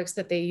products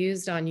that they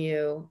used on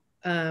you.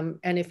 And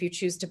if you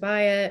choose to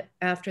buy it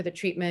after the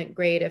treatment,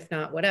 great. If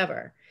not,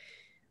 whatever.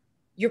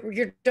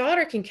 Your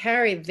daughter can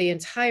carry the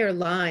entire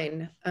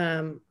line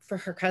for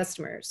her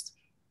customers.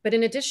 But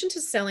in addition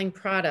to selling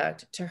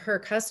product to her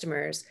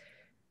customers,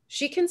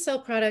 she can sell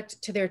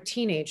product to their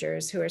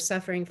teenagers who are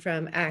suffering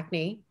from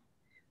acne,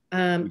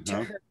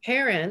 to her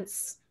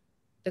parents,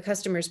 the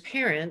customer's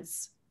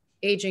parents,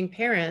 aging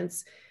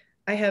parents.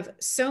 I have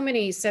so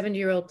many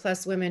 70-year-old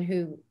plus women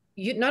who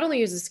not only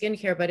use the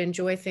skincare, but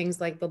enjoy things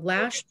like the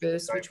lash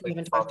boost, which we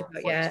haven't talked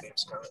about yet,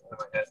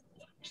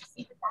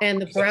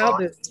 and the brow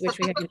boost, which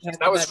we haven't talked about.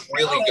 That was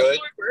really good.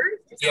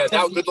 Yeah,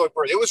 that was Good Lord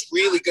Bird. It was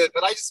really good,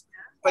 but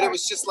it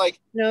was just like,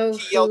 he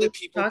yelled at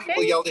people,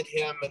 people yelled at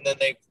him, and then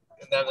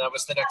that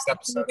was the next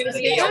episode. And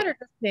then he yelled.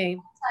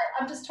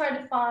 I'm just trying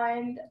to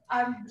find,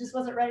 I just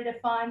wasn't ready to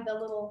find the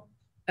little.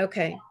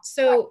 Okay,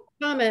 so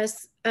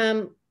Thomas,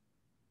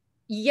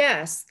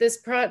 yes, this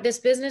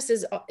business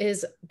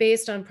is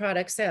based on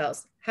product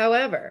sales.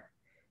 However,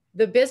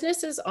 the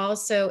business is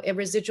also a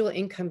residual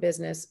income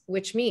business,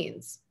 which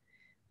means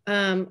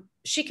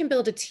she can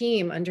build a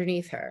team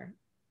underneath her.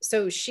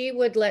 So she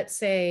would, let's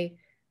say,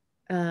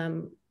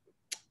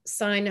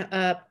 sign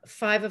up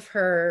 5 of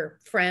her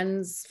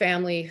friends,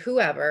 family,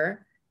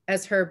 whoever,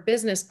 as her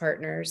business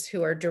partners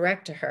who are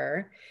direct to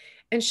her.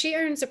 And she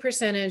earns a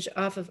percentage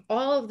off of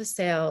all of the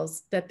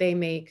sales that they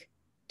make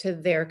to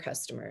their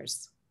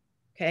customers.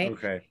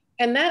 Okay.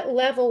 And that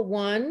level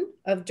 1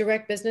 of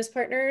direct business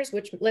partners,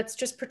 which let's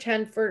just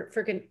pretend for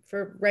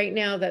right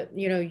now that,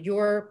 you know,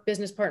 your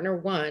business partner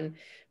 1,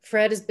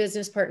 Fred is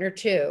business partner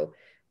 2,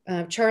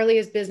 Charlie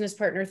is business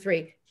partner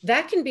 3,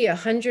 that can be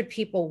 100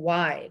 people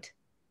wide.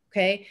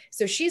 Okay.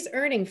 So she's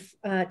earning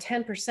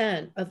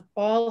 10% of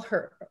all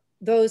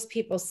those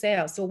people's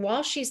sales. So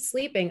while she's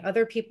sleeping,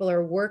 other people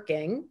are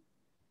working.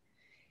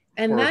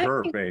 And for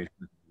her, basically.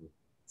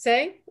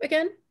 Say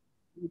again?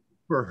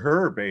 For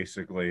her,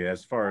 basically,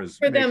 as far as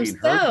for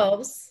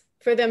themselves,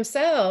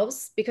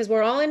 because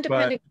we're all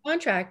independent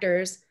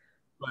contractors.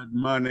 But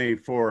money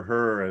for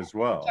her as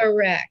well.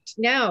 Correct.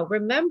 Now,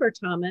 remember,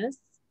 Thomas,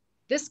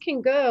 this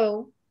can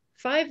go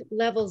 5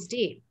 levels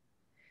deep.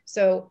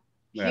 So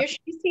here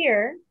she's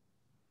here.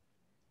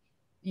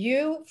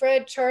 You,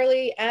 Fred,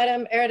 Charlie,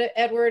 Adam,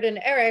 Edward, and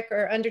Eric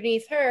are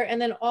underneath her.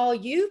 And then all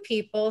you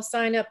people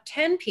sign up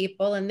 10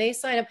 people and they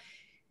sign up.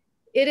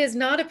 It is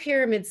not a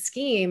pyramid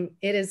scheme.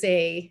 It is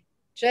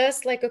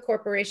just like a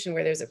corporation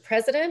where there's a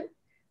president,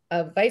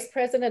 a vice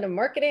president of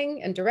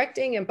marketing and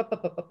directing and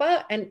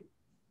and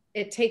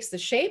it takes the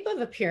shape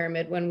of a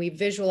pyramid when we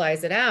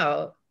visualize it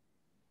out.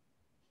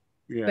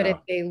 Yeah.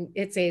 But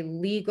it's a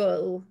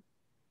legal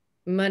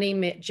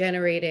money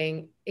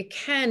generating, it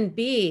can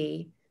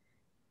be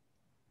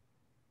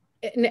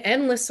an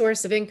endless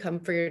source of income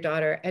for your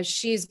daughter as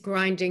she's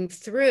grinding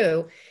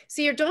through.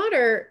 See, your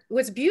daughter,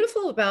 what's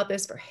beautiful about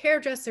this for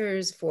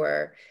hairdressers,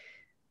 for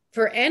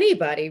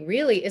anybody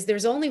really, is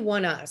there's only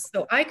one us.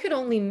 So I could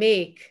only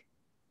make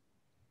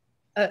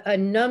a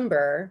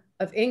number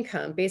of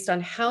income based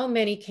on how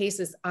many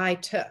cases I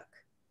took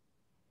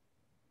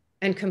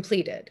and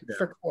completed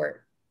for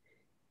court.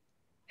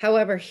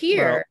 However,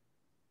 here,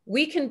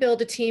 we can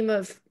build a team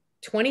of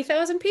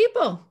 20,000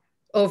 people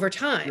over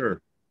time.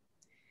 Sure.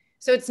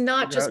 So it's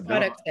not just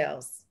product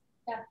sales.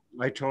 Yeah.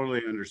 I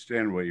totally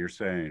understand what you're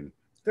saying.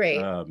 Great.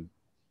 And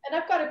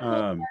I've got a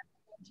cool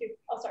too.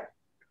 Oh, sorry.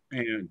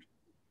 And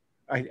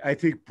I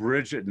think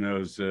Bridget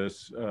knows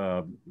this.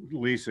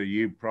 Lisa,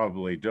 you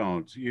probably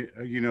don't.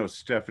 You know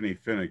Stephanie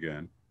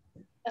Finnegan.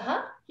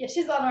 Uh-huh. Yeah,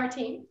 she's on our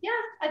team. Yeah,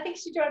 I think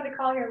she joined the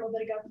call here a little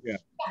bit ago.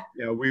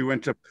 Yeah, we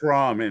went to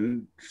prom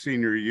in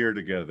senior year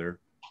together.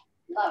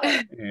 Love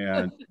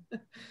it.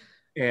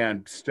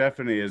 And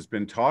Stephanie has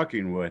been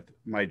talking with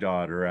my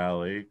daughter,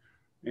 Allie,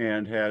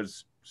 and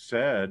has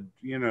said,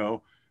 you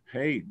know,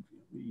 hey,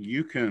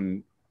 you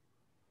can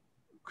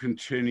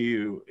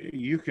continue,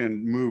 you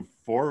can move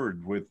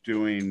forward with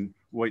doing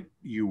what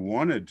you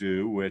want to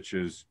do, which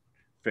is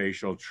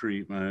facial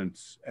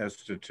treatments,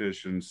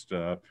 esthetician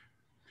stuff.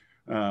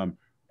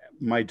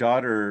 My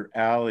daughter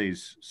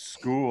Allie's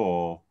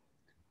school,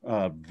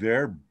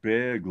 their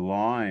big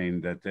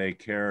line that they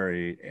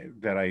carry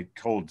that I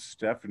told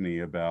Stephanie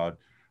about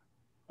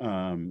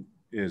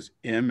is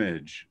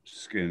Image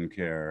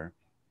skincare.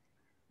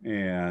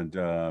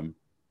 And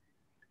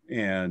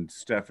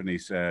Stephanie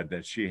said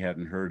that she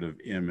hadn't heard of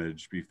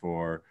Image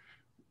before.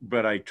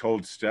 But I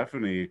told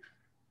Stephanie,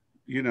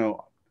 you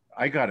know,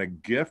 I got a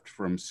gift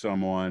from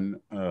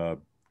someone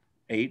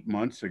 8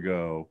 months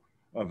ago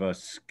of a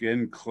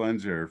skin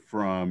cleanser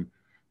from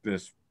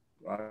this,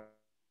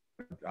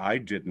 I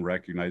didn't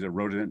recognize it,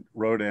 Rodan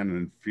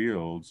and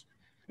Fields.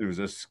 It was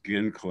a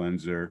skin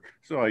cleanser.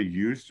 So I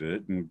used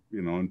it, and,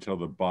 you know, until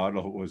the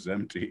bottle was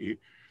empty.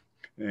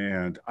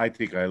 And I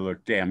think I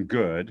looked damn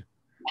good.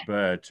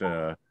 But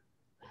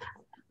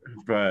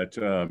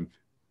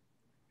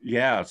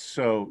yeah,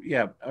 so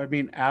yeah, I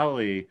mean,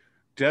 Allie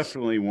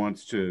definitely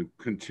wants to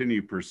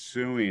continue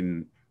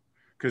pursuing,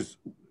 because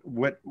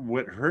what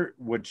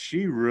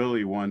she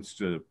really wants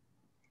to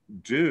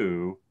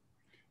do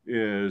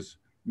is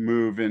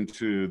move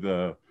into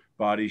the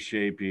body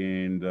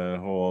shaping, the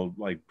whole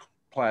like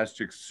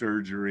plastic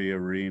surgery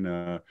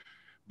arena.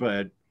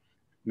 But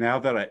now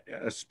that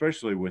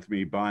especially with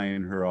me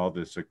buying her all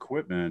this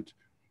equipment,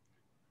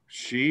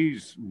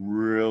 she's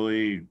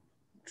really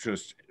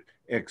just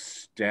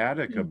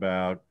ecstatic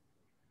about,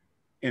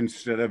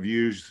 instead of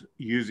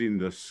using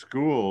the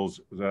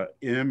schools, the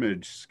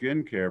Image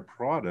skincare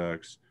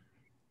products,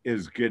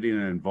 is getting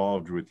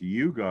involved with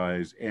you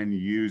guys and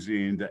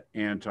using the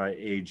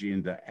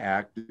anti-aging, the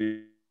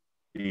acne,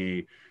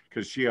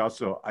 because she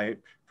also,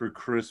 for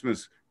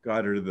Christmas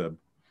got her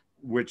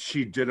which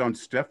she did on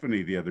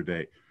Stephanie the other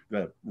day,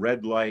 the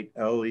red light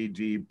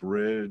LED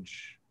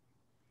bridge.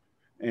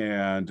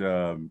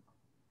 And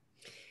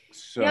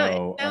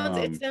so yeah,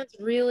 it sounds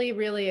really,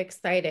 really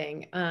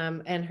exciting.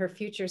 And her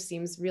future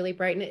seems really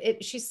bright.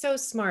 And she's so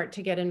smart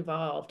to get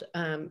involved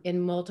in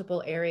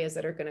multiple areas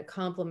that are going to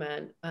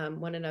complement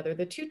one another.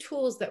 The two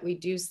tools that we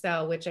do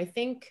sell, which I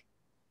think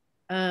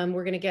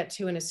we're going to get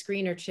to in a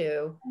screen or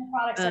two,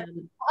 she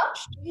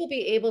will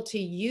be able to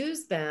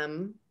use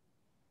them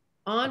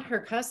on her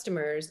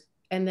customers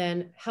and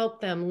then help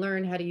them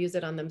learn how to use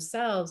it on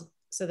themselves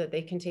so that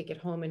they can take it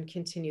home and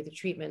continue the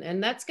treatment.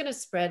 And that's going to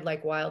spread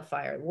like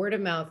wildfire, word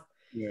of mouth.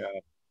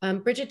 Yeah.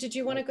 Bridget, did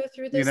you want to go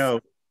through this? You know,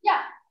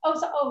 yeah.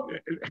 So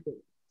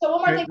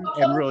one more thing.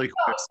 And really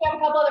quick. We have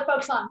a couple other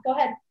folks on. Go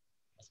ahead.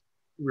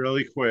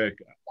 Really quick.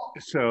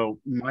 So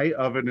my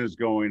oven is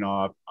going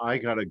off. I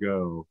gotta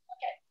go.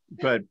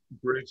 Okay. But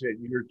Bridget,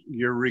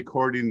 you're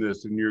recording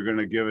this and you're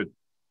gonna give it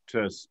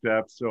to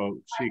Steph so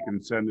she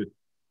can send it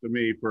to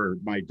me for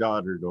my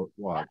daughter to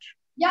watch.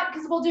 Yeah,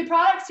 because we'll do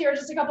products here in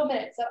just a couple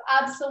minutes. So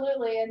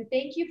absolutely. And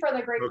thank you for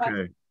the great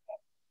question.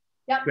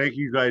 Yep. Thank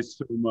you guys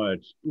so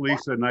much.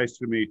 Lisa, nice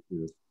to meet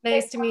you.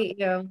 Nice to meet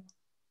you.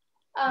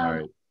 All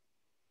right.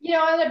 You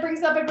know, and it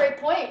brings up a great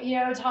point. You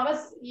know,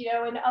 Thomas, you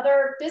know, in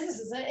other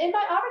businesses, in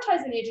my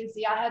advertising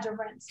agency, I had to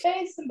rent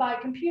space and buy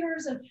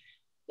computers and,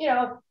 you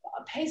know,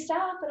 pay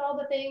staff and all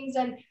the things.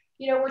 And,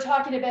 you know, we're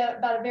talking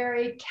about a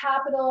very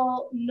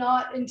capital,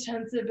 not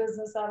intensive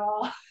business at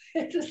all.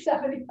 It's a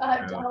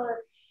 $75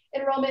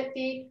 enrollment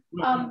fee.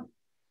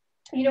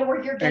 You know,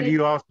 where you're getting,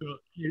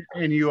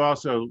 and you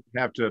also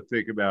have to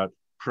think about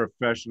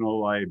professional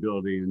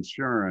liability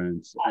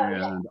insurance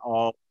and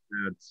all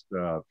that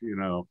stuff. You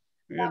know,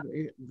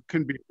 it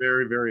can be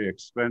very, very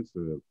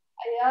expensive.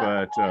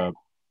 But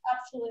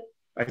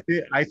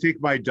absolutely, I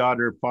think my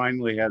daughter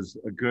finally has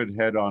a good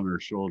head on her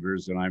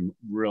shoulders, and I'm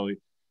really,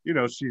 you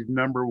know, she's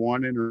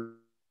 #1 in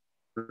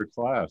her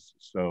class.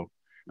 So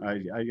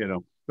you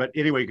know, but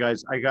anyway,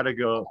 guys, I got to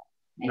go.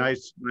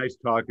 Nice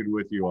talking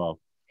with you all.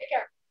 Take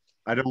care.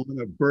 I don't want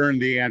to burn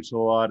the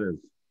enchiladas.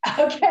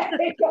 Okay.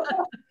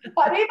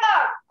 Arriba.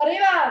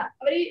 Yeah,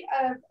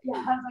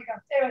 how's that go?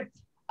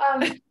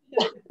 Anyway,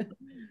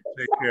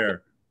 Take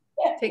care.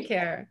 Take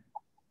care.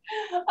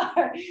 All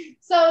right.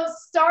 So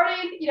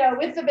starting, you know,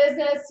 with the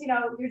business, you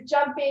know, you're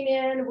jumping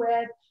in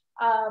with,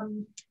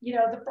 you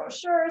know, the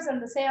brochures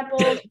and the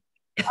samples.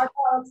 Our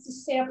products to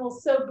sample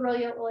so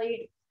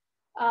brilliantly.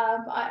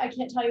 I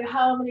can't tell you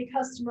how many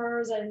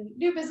customers and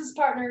new business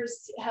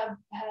partners have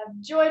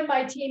joined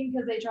my team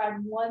because they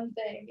tried one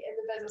thing in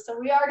the business. So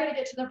we are going to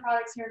get to the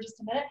products here in just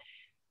a minute.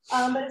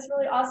 But it's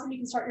really awesome. You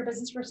can start your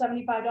business for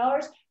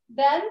 $75.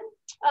 Then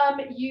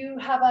you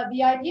have a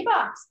VIP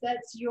box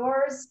that's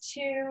yours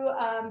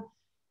to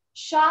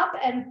shop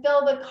and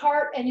fill the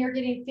cart, and you're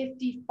getting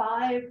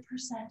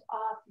 55%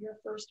 off your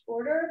first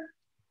order.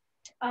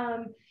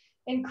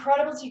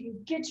 Incredible. So you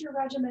can get your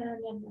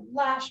regimen and your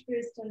lash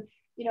boost, and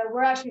you know,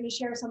 we're actually going to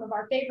share some of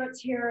our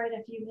favorites here in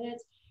a few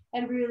minutes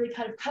and really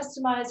kind of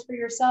customize for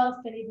yourself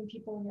and even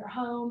people in your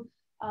home,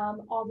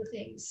 all the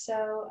things.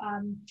 So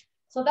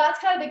so that's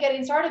kind of the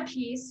getting started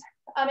piece.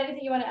 Anything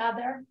you want to add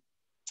there,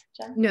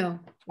 Jen? No.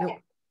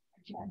 Okay.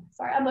 Jen.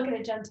 Sorry, I'm looking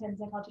at Jen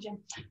Timms. I called you Jen.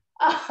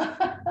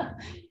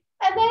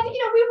 And then, you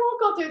know, we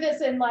won't go through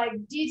this in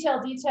like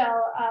detail,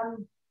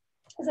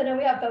 because I know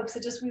we have folks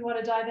that just, we want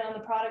to dive in on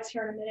the products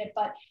here in a minute.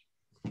 But,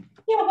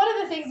 you know, one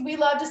of the things we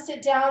love to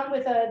sit down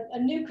with a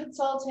new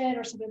consultant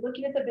or somebody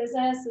looking at the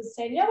business is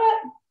saying, you know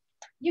what,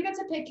 you get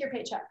to pick your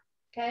paycheck,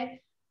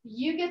 okay?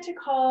 You get to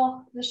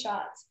call the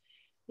shots.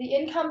 The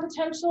income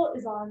potential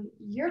is on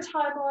your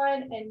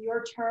timeline and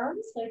your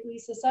terms. Like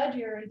Lisa said,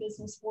 you're in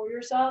business for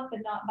yourself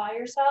and not by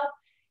yourself.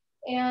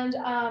 And,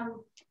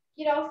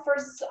 you know,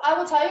 first, I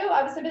will tell you,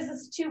 I was in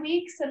business 2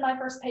 weeks and my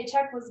first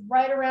paycheck was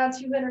right around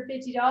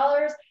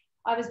 $250.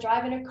 I was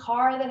driving a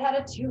car that had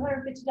a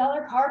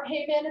 $250 car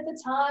payment at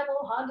the time, a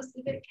little Honda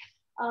Civic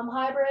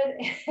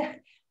hybrid.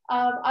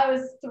 I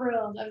was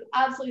thrilled. I was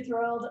absolutely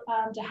thrilled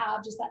to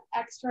have just that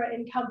extra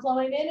income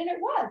flowing in, and it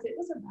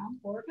was around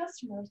 4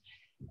 customers.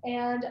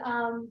 And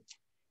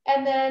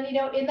then, you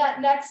know, in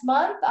that next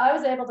month, I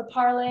was able to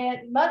parlay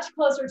it much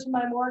closer to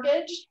my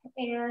mortgage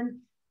and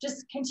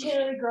just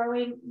continually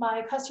growing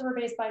my customer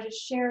base by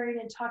just sharing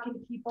and talking to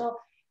people.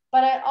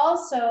 But I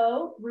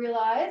also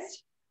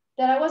realized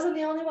that I wasn't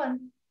the only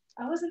one.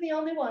 I wasn't the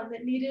only one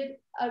that needed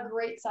a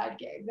great side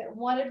gig, that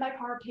wanted my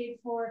car paid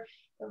for,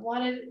 that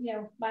wanted, you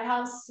know, my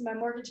house, my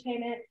mortgage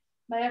payment,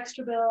 my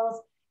extra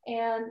bills,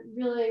 and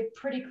really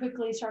pretty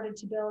quickly started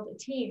to build a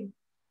team.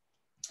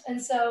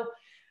 And so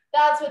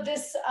that's what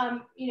this,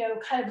 you know,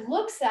 kind of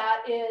looks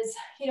at is,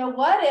 you know,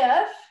 what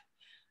if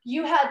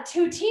you had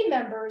 2 team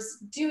members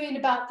doing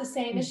about the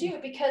same as you,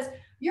 because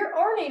you're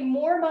earning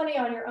more money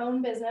on your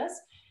own business.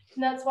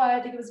 And that's why I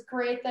think it was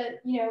great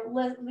that, you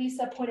know,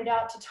 Lisa pointed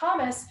out to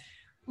Thomas,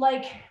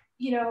 like,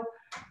 you know,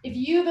 if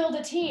you build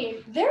a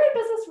team, they're in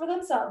business for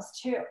themselves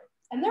too.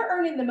 And they're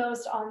earning the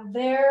most on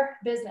their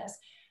business.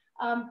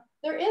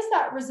 There is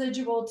that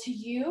residual to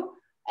you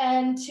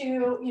and to,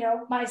 you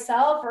know,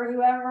 myself or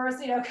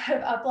whoever's, you know,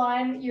 kind of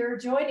upline you're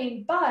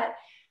joining, but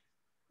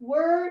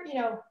we're, you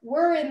know,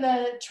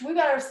 we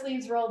got our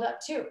sleeves rolled up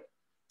too,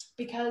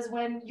 because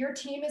when your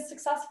team is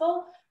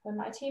successful, when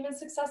my team is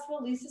successful,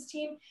 Lisa's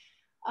team,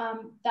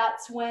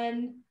 that's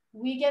when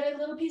we get a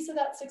little piece of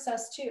that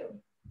success too.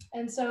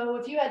 And so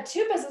if you had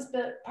 2 business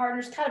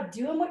partners kind of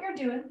doing what you're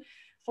doing,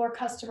 4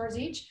 customers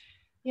each,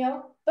 you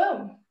know,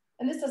 boom.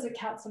 And this doesn't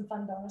count some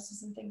fun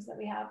bonuses and things that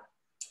we have.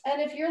 And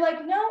if you're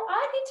like, no,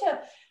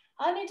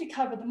 I need to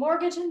cover the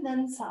mortgage and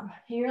then some.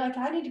 And you're like,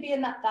 I need to be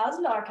in that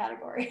 $1,000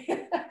 category.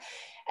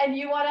 And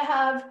you want to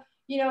have,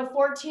 you know,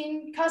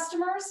 14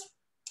 customers,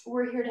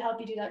 we're here to help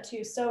you do that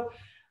too. So,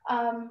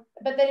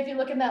 but then if you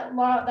look in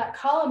that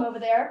column over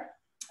there,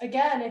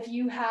 again, if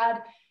you had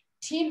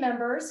team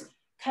members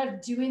kind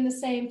of doing the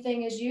same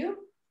thing as you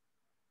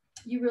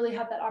really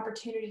have that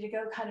opportunity to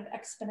go kind of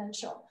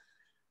exponential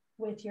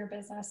with your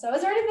business. So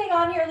is there anything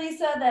on here,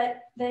 Lisa,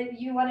 that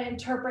you want to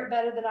interpret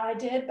better than I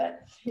did?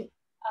 But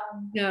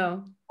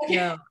no,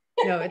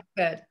 it's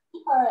good.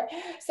 All right.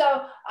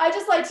 So I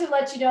just like to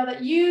let you know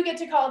that you get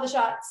to call the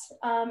shots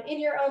in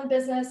your own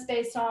business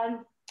based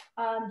on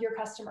your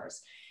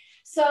customers.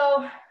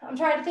 So I'm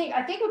trying to think.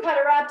 I think we kind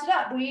of wrapped it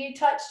up. We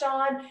touched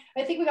on,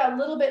 I think we got a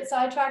little bit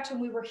sidetracked when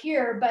we were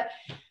here, but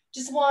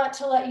just want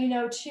to let you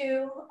know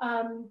too,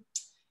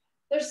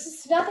 there's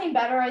just nothing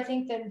better, I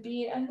think, than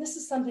being, and this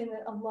is something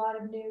that a lot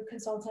of new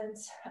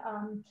consultants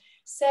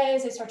say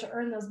as they start to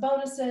earn those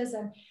bonuses.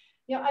 And,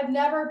 you know, I've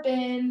never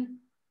been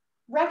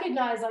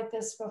recognized like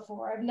this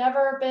before. I've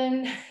never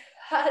been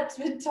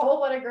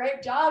told what a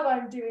great job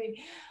I'm doing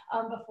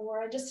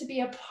before, and just to be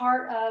a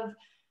part of,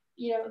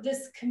 you know,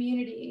 this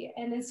community.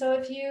 And so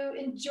if you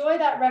enjoy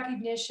that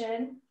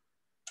recognition,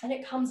 and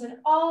it comes in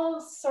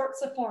all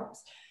sorts of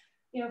forms,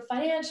 you know,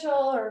 financial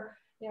or,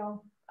 you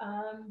know,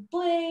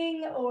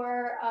 bling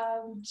or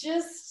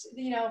just,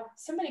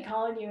 somebody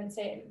calling you and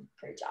saying,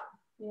 great job,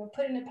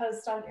 putting a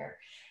post on your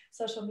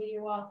social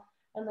media wall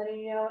and letting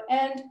you know.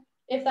 And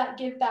if that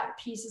give back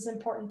piece is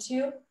important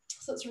too.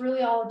 So it's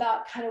really all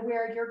about kind of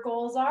where your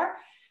goals are,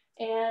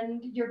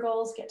 and your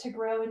goals get to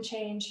grow and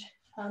change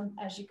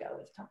as you go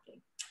with the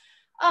company.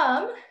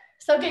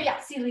 So good, yeah,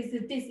 see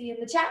Lisa's busy in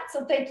the chat,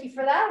 so thank you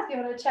for that. If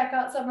you want to check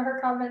out some of her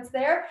comments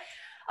there.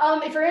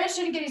 If you're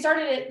interested in getting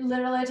started, it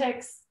literally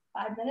takes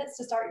 5 minutes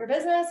to start your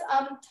business.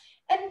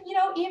 And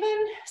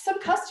even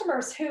some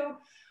customers who are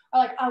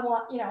like, I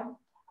want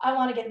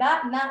to get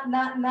that and that and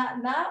that and that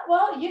and that.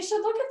 Well, you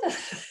should look at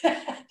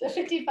the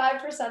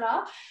 55%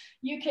 off.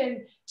 You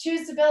can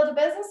choose to build a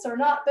business or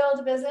not build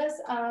a business.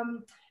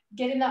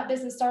 Getting that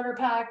business starter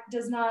pack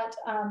does not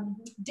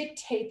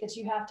dictate that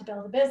you have to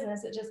build a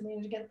business. It just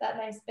means you get that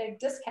nice big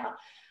discount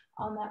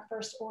on that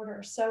first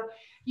order. So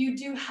you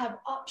do have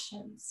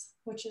options,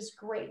 which is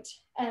great.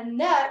 And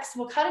next,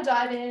 we'll kind of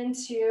dive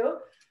into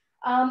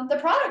the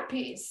product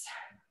piece,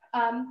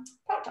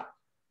 product talk.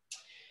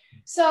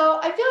 So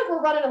I feel like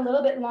we're running a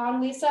little bit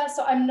long, Lisa,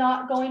 so I'm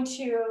not going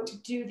to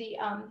do the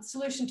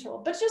solution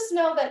tool, but just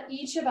know that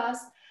each of us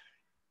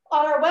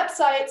on our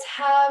websites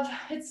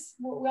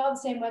we all have the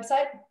same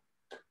website,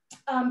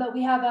 but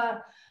we have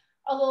a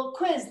little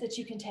quiz that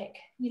you can take,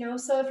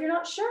 so if you're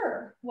not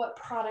sure what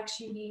products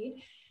you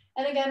need,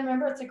 and again,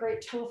 remember, it's a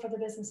great tool for the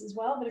business as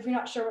well, but if you're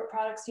not sure what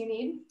products you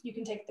need, you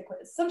can take the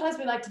quiz. Sometimes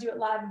we like to do it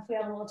live if we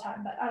have a little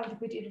time, but I don't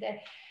think we do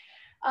today.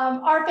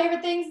 Our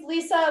favorite things,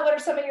 Lisa, what are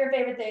some of your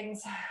favorite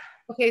things?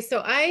 Okay,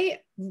 so I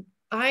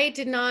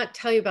did not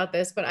tell you about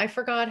this, but I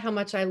forgot how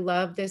much I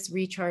love this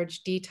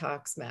Recharge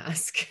Detox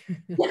mask.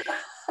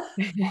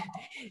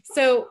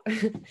 So,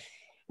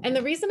 and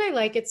the reason I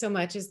like it so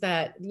much is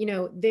that,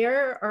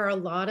 there are a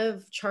lot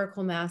of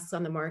charcoal masks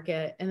on the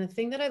market. And the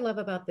thing that I love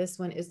about this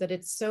one is that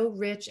it's so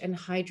rich and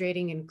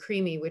hydrating and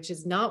creamy, which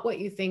is not what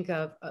you think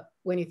of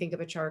when you think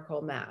of a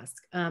charcoal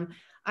mask.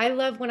 I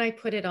love when I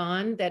put it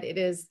on that it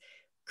is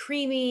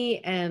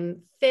creamy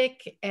and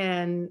thick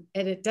and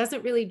it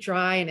doesn't really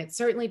dry, and it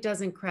certainly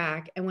doesn't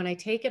crack. And when I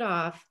take it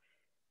off,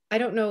 I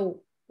don't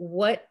know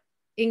what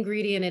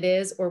ingredient it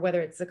is or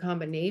whether it's a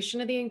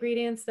combination of the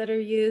ingredients that are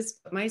used,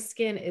 but my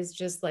skin is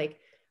just like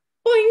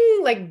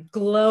boing, like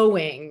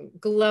glowing.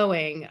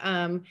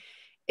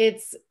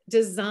 It's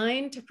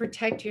designed to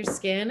protect your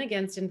skin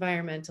against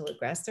environmental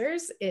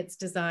aggressors. It's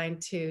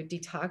designed to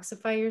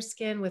detoxify your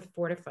skin with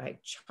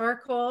fortified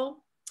charcoal.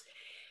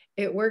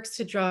 It works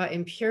to draw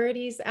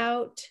impurities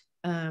out,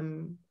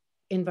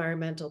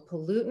 environmental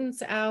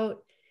pollutants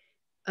out,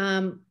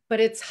 but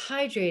it's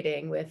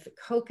hydrating with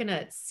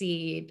coconut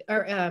seed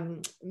or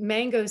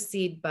mango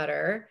seed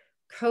butter,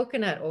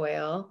 coconut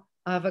oil,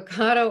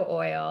 avocado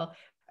oil.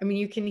 I mean,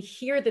 you can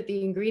hear that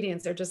the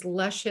ingredients are just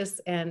luscious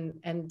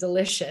and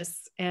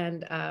delicious.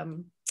 And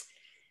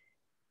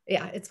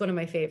yeah, it's one of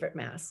my favorite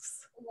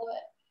masks. I love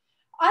it.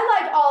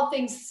 I like all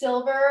things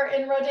silver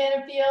in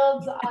Rodana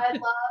Fields. I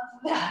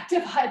love the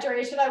active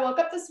hydration. I woke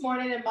up this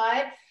morning and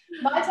my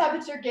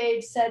temperature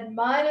gauge said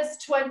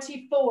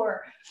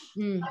 -24.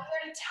 I'm here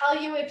to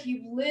tell you, if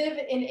you live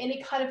in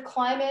any kind of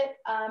climate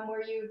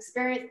where you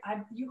experience,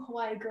 you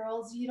Hawaii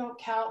girls, you don't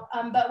count,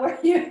 but where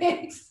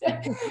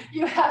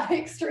you have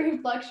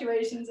extreme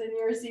fluctuations in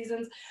your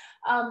seasons,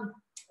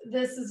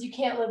 you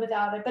can't live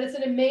without it. But it's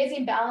an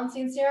amazing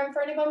balancing serum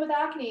for anyone with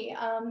acne.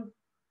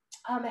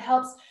 It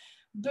helps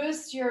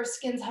boost your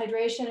skin's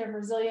hydration and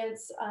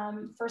resilience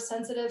for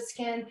sensitive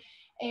skin.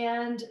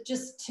 And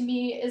just to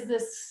me is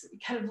this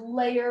kind of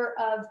layer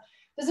of,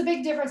 there's a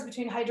big difference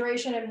between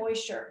hydration and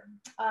moisture.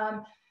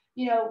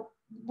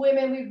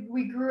 Women,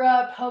 we grew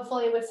up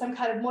hopefully with some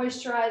kind of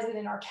moisturizing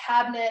in our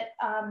cabinet,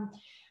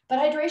 but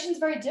hydration is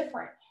very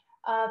different.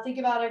 Think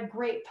about a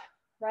grape,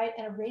 right?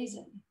 And a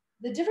raisin.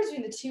 The difference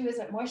between the two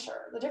isn't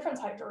moisture. The difference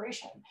is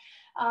hydration,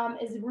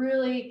 is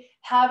really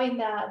having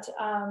that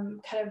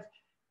kind of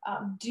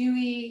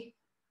dewy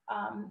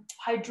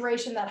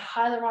hydration, that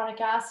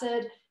hyaluronic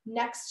acid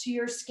next to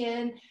your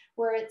skin,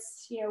 where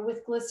it's,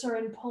 with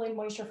glycerin pulling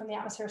moisture from the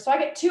atmosphere. So I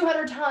get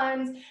 200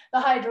 times the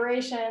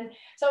hydration.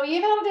 So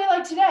even on a day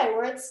like today,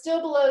 where it's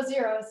still below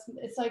zero,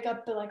 it's like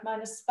up to like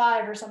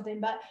 -5 or something,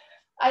 but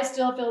I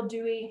still feel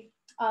dewy.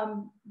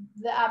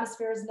 The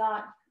atmosphere is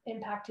not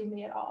impacting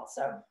me at all.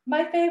 So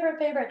my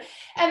favorite.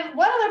 And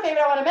one other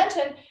favorite I want to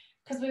mention,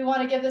 because we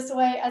want to give this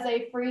away as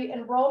a free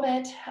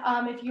enrollment.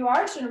 If you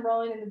are interested in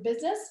enrolling in the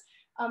business,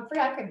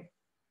 free eye cream.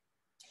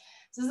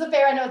 So this is a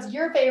favorite. I know it's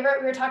your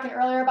favorite. We were talking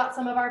earlier about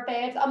some of our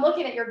faves. I'm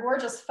looking at your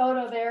gorgeous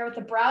photo there with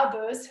the brow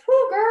boost.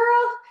 Whoo,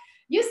 girl,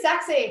 you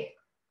sexy.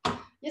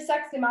 You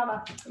sexy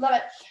mama.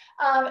 Love it.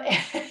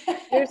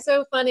 You're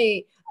so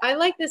funny. I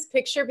like this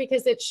picture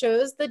because it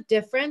shows the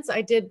difference.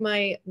 I did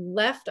my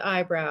left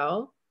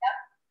eyebrow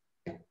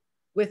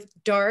with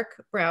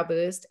dark brow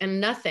boost and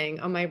nothing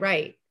on my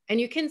right.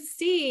 And you can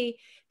see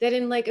that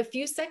in like a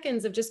few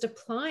seconds of just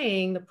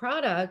applying the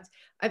product,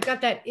 I've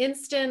got that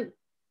instant,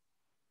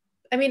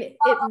 I mean, it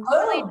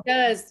really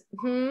does.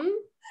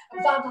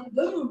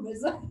 boom.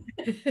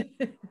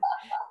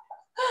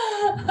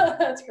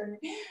 That's great.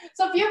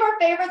 So a few of our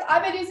favorites,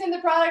 I've been using the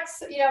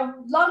products,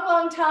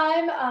 long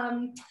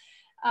time.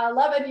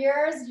 11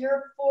 years,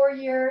 you're 4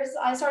 years.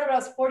 I started when I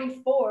was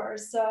 44.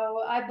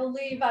 So I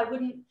believe I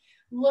wouldn't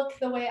look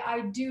the way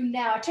I do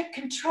now. I took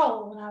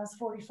control when I was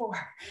 44.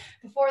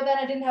 Before then,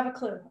 I didn't have a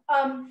clue.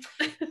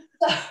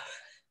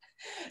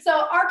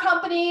 So our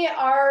company,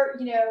 our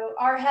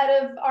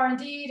head of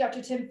R&D,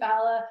 Dr. Tim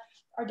Falla,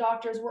 our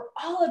doctors, we're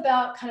all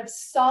about kind of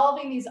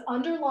solving these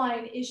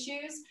underlying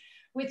issues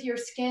with your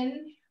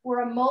skin.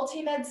 We're a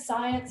multi-med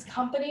science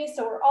company,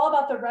 so we're all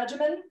about the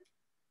regimen.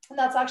 And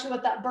that's actually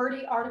what that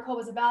Birdie article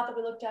was about that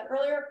we looked at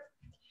earlier,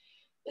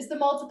 is the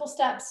multiple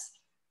steps.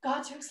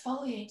 Got to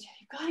exfoliate.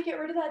 You've got to get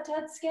rid of that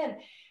dead skin.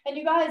 And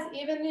you guys,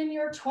 even in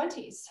your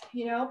 20s,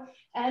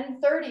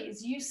 and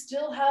 30s, you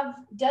still have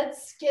dead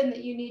skin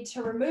that you need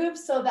to remove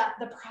so that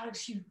the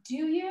products you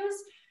do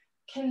use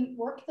can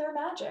work their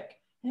magic.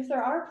 And if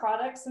there are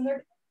products, then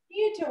they're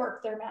need to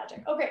work their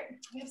magic. Okay,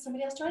 we have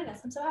somebody else joining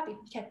us. I'm so happy.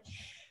 Okay,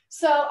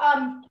 so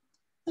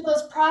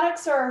those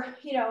products are,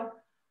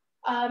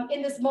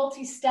 in this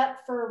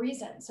multi-step for a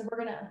reason. So we're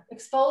going to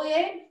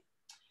exfoliate,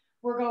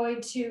 we're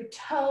going to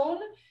tone,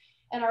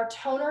 and our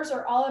toners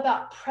are all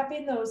about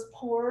prepping those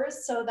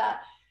pores so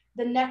that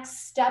the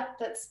next step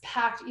that's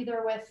packed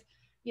either with,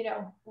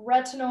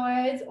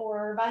 retinoids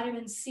or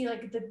vitamin C,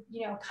 like the,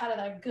 kind of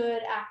the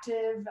good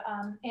active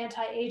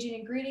anti-aging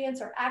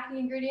ingredients or acne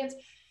ingredients,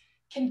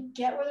 can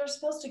get where they're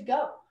supposed to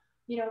go,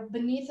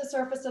 beneath the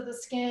surface of the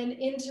skin,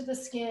 into the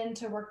skin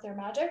to work their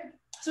magic.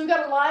 So we've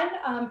got a line,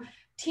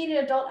 teen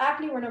and adult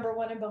acne, we're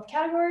 #1 in both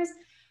categories.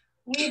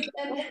 We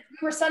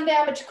were sun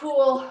damage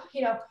cool,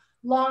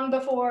 long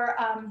before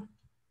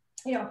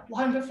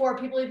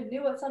people even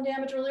knew what sun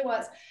damage really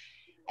was.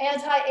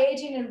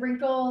 Anti-aging and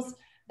wrinkles,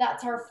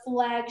 that's our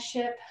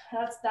flagship.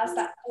 That's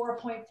that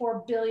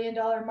 $4.4 billion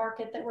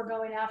market that we're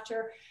going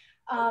after.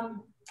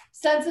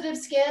 Sensitive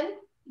skin,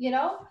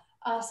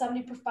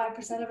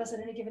 75% of us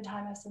at any given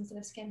time have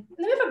sensitive skin. And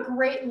then we have a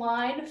great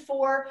line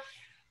for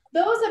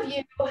those of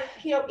you,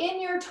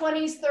 in your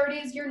 20s,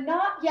 30s, you're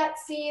not yet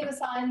seeing the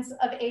signs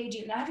of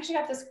aging. And I've actually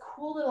got this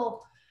cool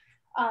little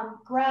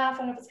graph. I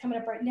don't know if it's coming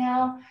up right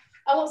now.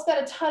 I won't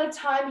spend a ton of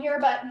time here,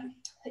 but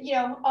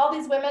all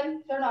these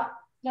women, they're not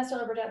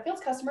necessarily Bridget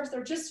Fields customers.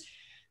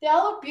 They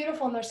all look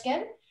beautiful in their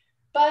skin,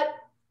 but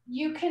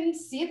you can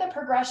see the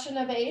progression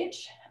of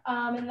age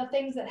and the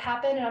things that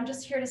happen. And I'm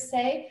just here to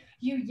say,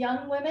 you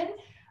young women,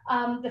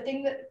 the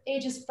thing that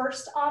ages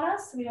first on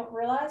us, we don't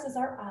realize, is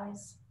our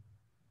eyes.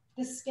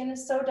 The skin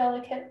is so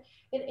delicate,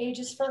 it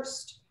ages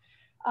first.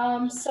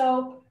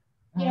 So,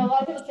 a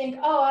lot of people think,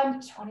 oh,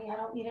 I'm 20, I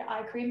don't need an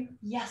eye cream.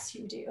 Yes,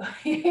 you do.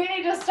 You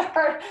need to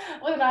start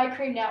with an eye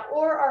cream now,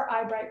 or our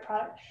Eye Bright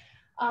product.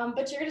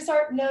 But you're going to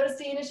start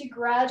noticing as you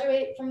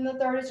graduate from the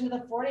 30s into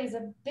the 40s,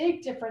 a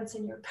big difference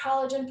in your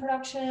collagen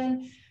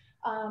production.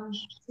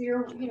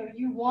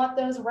 You want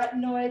those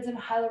retinoids and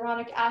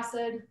hyaluronic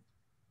acid.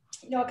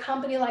 A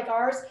company like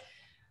ours,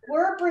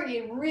 we're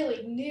bringing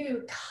really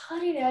new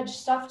cutting edge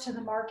stuff to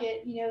the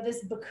market.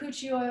 This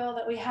bakuchi oil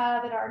that we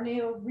have in our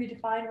new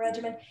redefined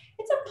regimen,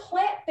 it's a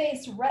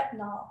plant-based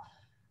retinol.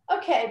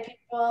 Okay,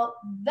 people,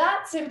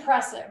 that's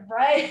impressive,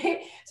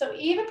 right? So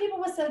even people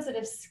with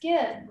sensitive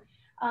skin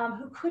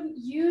who couldn't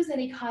use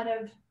any kind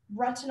of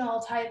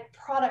retinol type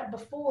product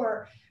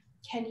before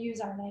can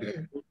use our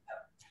name.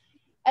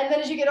 And then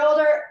as you get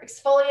older,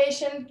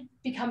 exfoliation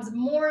becomes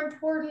more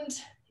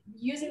important,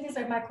 using things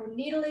like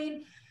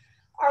microneedling.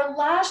 Our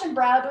lash and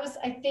brow boost,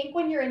 I think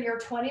when you're in your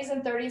 20s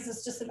and 30s,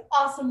 is just an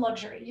awesome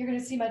luxury. You're going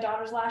to see my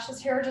daughter's lashes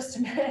here in just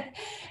a minute.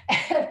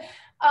 And,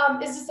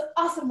 it's just an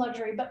awesome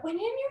luxury. But when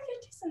you're in your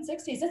 50s and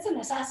 60s, it's a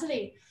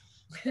necessity.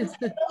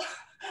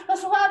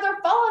 Those lines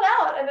are falling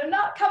out and they're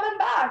not coming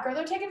back, or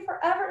they're taking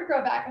forever to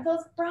grow back. And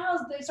those brows,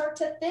 they start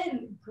to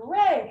thin,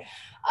 gray,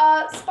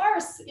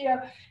 sparse,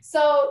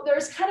 So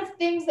there's kind of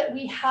things that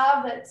we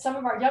have that some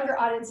of our younger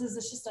audiences,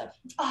 it's just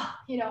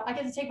I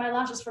get to take my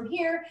lashes from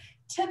here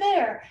to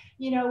there,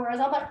 whereas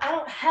I'm like, I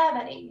don't have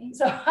any,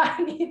 so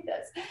I need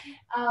this.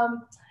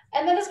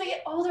 And then as we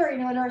get older,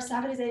 in our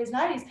 70s, 80s,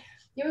 90s,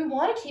 we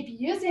want to keep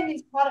using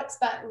these products,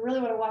 but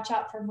really want to watch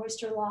out for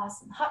moisture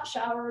loss and hot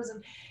showers,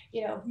 and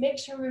make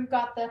sure we've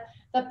got the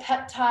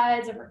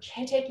peptides, and we're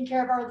taking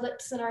care of our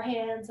lips and our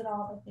hands and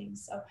all the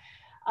things. So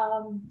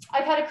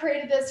I kind of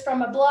created this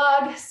from a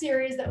blog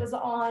series that was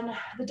on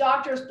the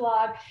doctor's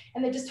blog,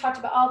 and they just talked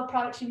about all the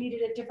products you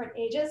needed at different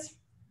ages.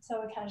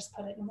 So we kind of just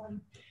put it in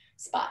one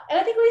spot. And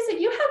I think,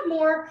 Lisa, you have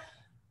more,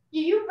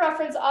 you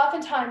reference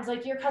oftentimes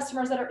like your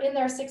customers that are in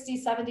their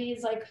 60s,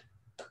 70s, like,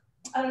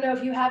 I don't know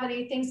if you have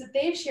any things that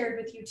they've shared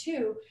with you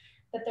too,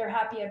 that they're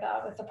happy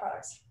about with the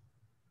products.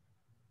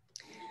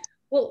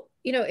 Well,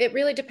 it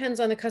really depends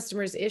on the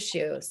customer's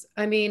issues.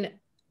 I mean,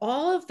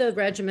 all of the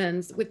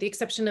regimens, with the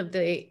exception of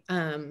the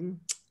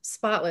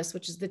Spotless,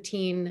 which is the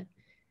teen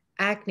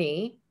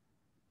acne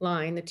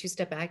line, the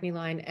two-step acne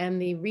line,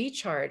 and the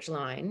Recharge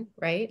line,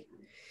 right?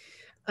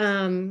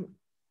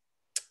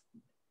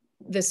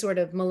 the sort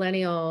of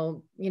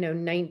millennial,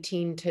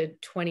 19 to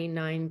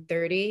 29,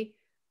 30,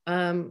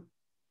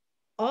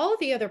 all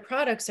the other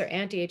products are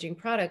anti-aging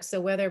products.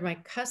 So whether my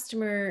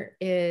customer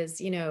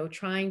is,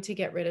 trying to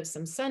get rid of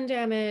some sun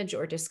damage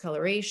or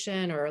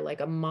discoloration or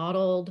like a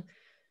mottled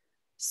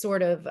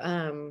sort of,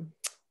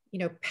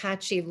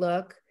 patchy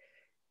look,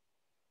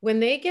 when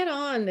they get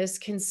on this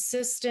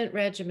consistent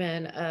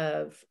regimen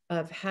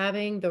of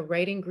having the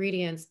right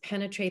ingredients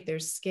penetrate their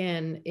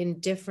skin in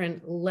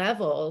different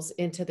levels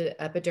into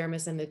the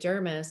epidermis and the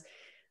dermis,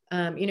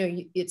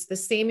 it's the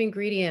same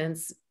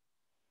ingredients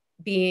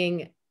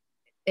being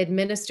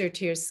administered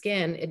to your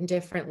skin in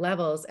different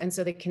levels. And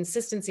so the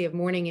consistency of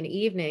morning and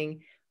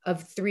evening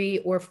of 3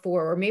 or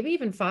 4, or maybe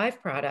even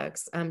 5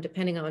 products,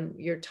 depending on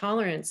your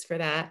tolerance for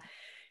that,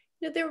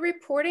 they're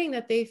reporting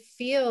that they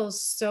feel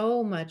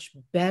so much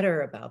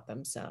better about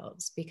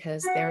themselves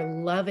because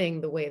they're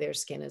loving the way their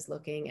skin is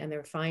looking, and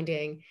they're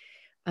finding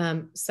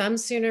some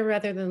sooner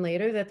rather than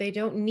later that they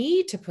don't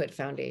need to put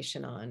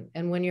foundation on.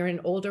 And when you're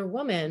an older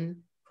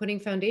woman, putting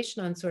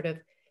foundation on sort of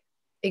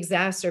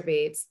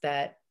exacerbates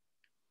that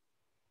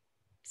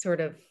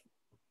sort of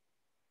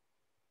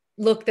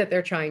look that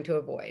they're trying to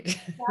avoid.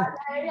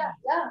 Yeah,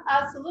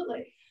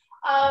 absolutely.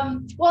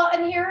 Well,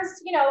 and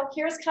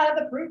here's kind of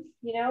the proof,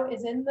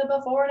 is in the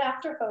before and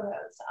after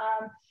photos.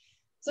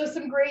 So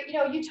some great,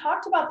 you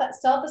talked about that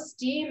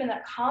self-esteem and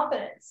that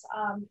confidence.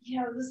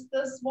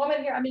 This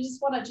woman here, I mean,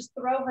 just want to just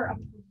throw her a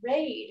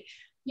parade.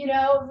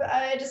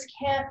 I just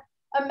can't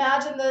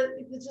imagine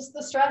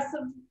the stress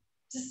of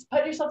just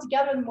putting yourself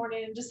together in the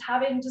morning and just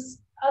having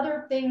just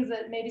other things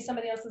that maybe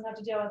somebody else doesn't have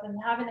to deal with, and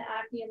having the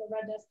acne and the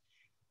redness.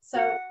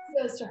 So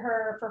kudos to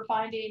her for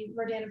finding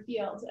Rodanna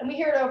Fields. And we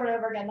hear it over and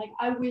over again. Like,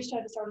 I wish I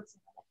had started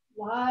something.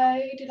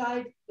 Why did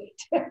I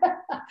wait?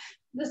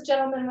 This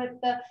gentleman with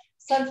the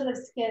sensitive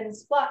skin,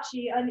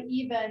 splotchy,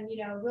 uneven,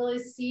 really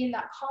seeing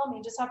that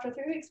calming just after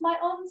 3 weeks. My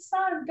own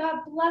son,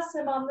 God bless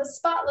him, on the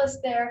spot list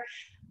there.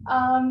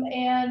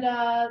 And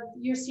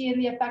you're seeing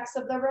the effects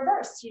of the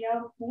reverse.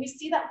 When we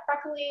see that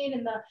freckling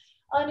and the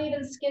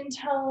uneven skin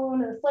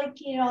tone and the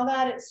flaking and all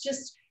that, it's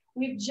just,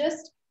 we've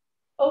just,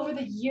 over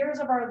the years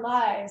of our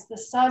lives, the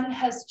sun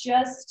has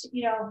just,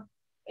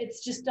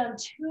 it's just done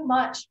too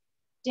much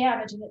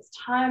damage, and it's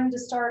time to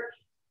start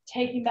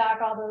taking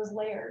back all those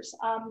layers.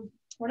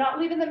 We're not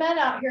leaving the men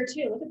out here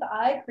too. Look at the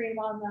eye cream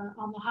on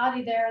the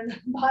hottie there in the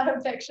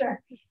bottom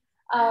picture.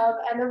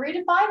 And the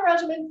redefined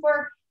regimen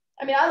for,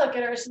 I mean, I look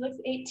at her, she looks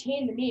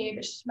 18 to me,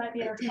 but she might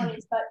be in her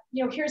 20s. But,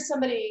 here's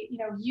somebody,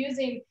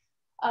 using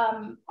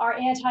our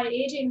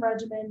anti-aging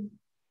regimen,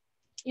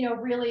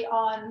 really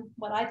on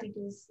what I think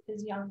is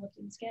young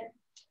looking skin.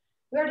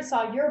 We already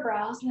saw your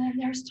brows, and then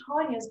there's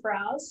Tanya's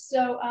brows.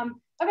 So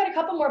I've got a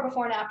couple more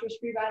before and afters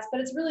for you guys, but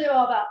it's really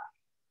all about,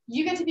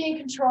 you get to be in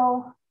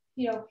control,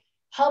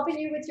 helping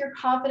you with your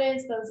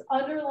confidence, those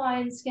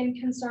underlying skin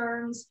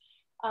concerns.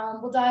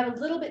 We'll dive a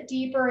little bit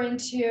deeper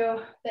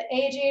into the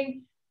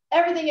aging.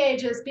 Everything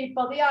ages,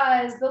 people, the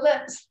eyes, the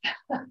lips,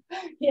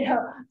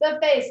 the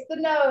face, the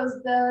nose,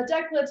 the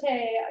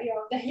décolleté,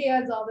 the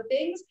hands, all the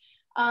things.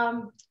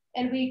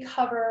 And we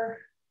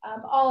cover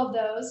all of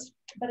those.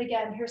 But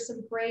again, here's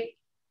some great,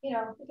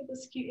 look at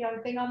this cute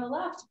young thing on the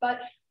left. But,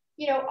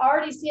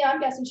 already see, I'm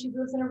guessing she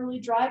lives in a really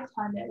dry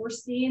climate. We're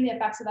seeing the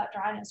effects of that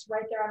dryness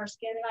right there on her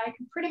skin. And I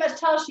can pretty much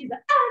tell she's an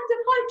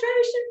active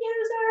hydration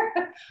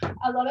user.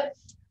 I love it.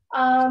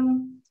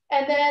 And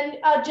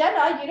then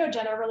Jenna, you know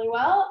Jenna really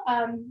well,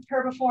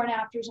 her before and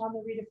afters on the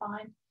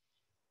Redefined.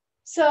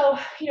 So,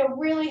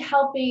 really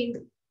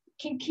helping,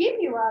 can keep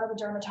you out of the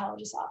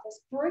dermatologist's office,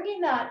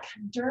 bringing that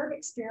derm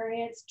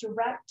experience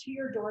direct to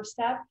your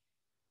doorstep.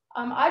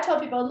 I tell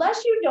people,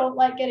 unless you don't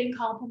like getting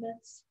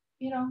compliments,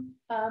 then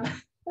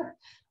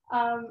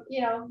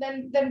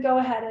go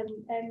ahead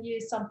and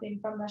use something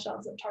from the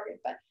shelves of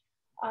Target. But,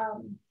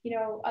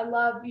 I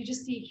love, you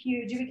just see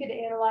huge, we could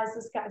analyze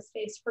this guy's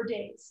face for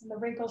days, and the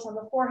wrinkles on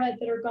the forehead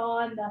that are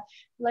gone, the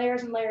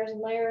layers and layers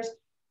and layers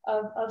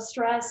of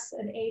stress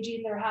and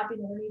aging that are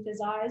happening underneath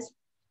his eyes,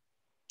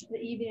 the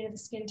evening of the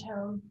skin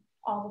tone,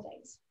 all the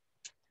things.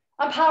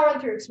 I'm powering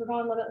through because we're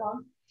going a little bit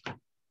long.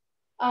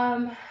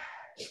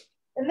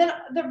 And then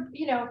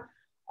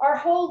our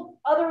whole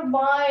other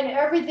line,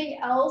 everything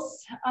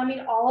else, I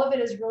mean, all of it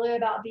is really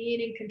about being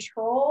in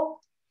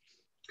control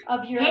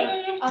of your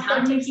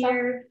authentic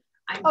here.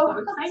 I'm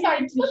so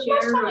excited to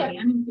share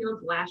Rodanna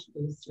Fields Lash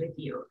Boost with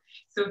you.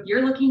 So if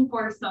you're looking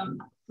for some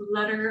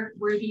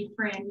flutter-worthy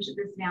fringe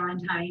this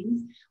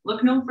Valentine's,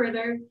 look no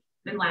further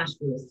than Lash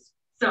Boost.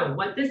 So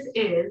what this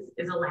is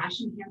a lash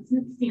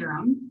enhancement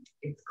serum.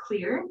 It's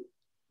clear.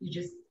 You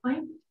just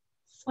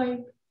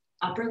swipe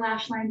upper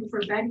lash line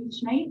before bed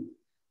each night.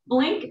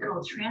 Blink,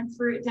 it'll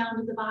transfer it down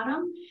to the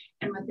bottom.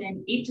 And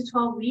within 8 to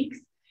 12 weeks,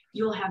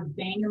 you'll have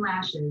banging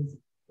lashes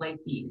like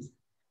these.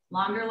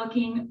 Longer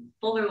looking,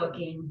 fuller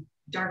looking,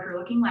 darker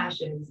looking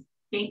lashes,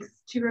 thanks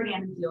to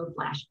Rodanna Fields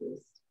Lash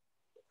Boost.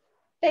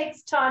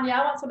 Thanks, Tanya.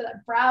 I want some of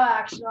that brow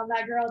action on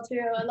that girl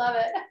too. I love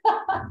it.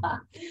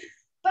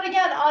 But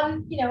again,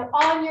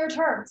 on your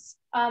terms,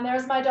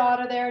 There's my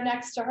daughter there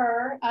next to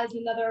her as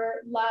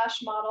another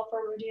lash model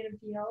for Rodan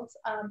 & Fields.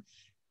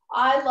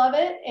 I love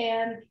it,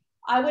 and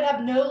I would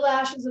have no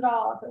lashes at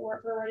all if it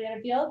weren't for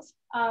Rodan & Fields.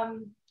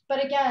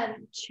 But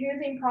again,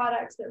 choosing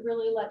products that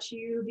really let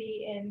you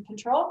be in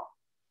control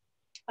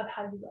of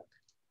how you look.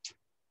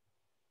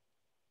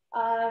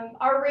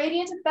 Our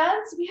Radiant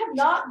Defense, we have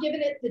not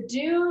given it the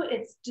due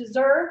it's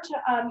deserved.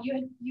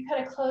 You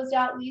kind of closed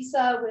out,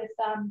 Lisa, with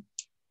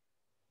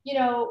you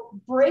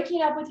know,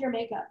 breaking up with your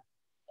makeup.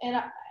 And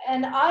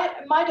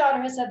my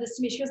daughter has said this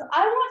to me. She goes,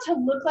 I want to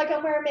look like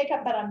I'm wearing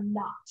makeup, but I'm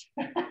not.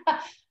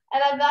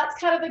 And that's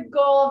kind of the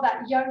goal of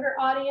that younger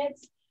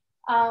audience.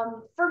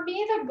 For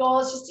me, the goal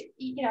is just to,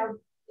 you know,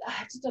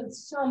 I've just done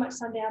so much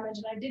sun damage,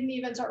 and I didn't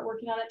even start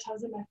working on it till I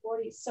was in my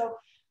 40s. So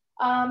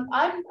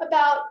I'm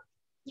about,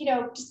 you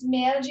know, just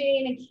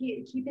managing and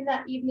keeping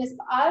that evenness.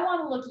 I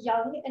want to look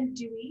young and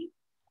dewy,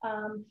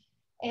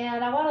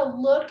 and I want to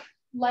look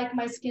like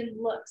my skin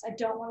looks. I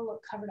don't want to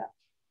look covered up.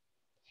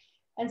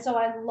 And so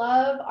I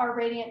love our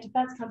Radiant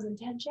Defense. Comes in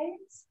 10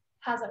 shades,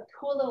 has a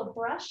cool little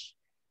brush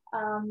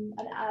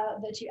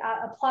that you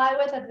apply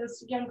with. And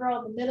this young girl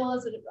in the middle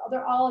is,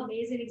 they're all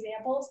amazing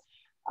examples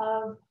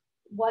of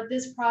what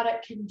this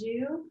product can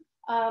do,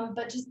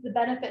 but just the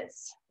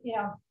benefits, you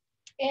know,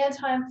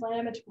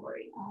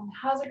 anti-inflammatory,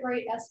 has a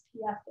great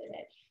SPF in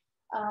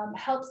it,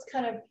 helps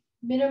kind of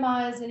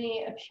minimize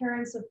any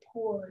appearance of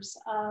pores,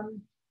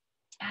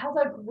 has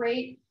a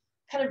great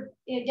kind of,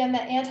 again,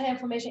 that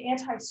anti-inflammation,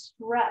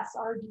 anti-stress.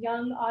 Our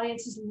young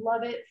audiences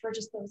love it for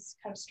just those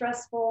kind of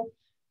stressful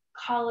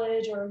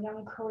college or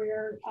young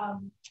career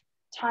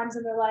times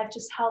in their life.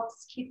 Just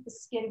helps keep the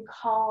skin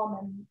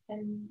calm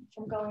and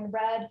from going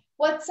red.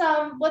 What's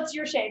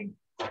your shade,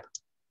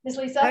 Miss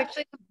Lisa?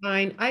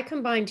 I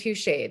combine 2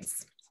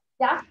 shades.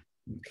 Yeah.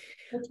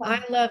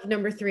 I love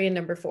number 3 and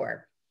number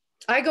 4.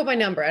 I go by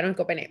number. I don't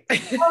go by name.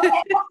 Okay.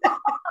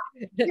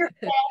 You're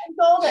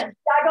golden.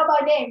 I go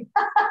by name.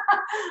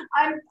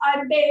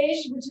 I'm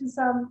beige, which is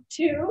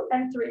 2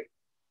 and 3.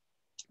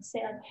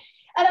 Sand.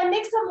 And I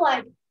mix them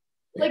like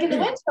in the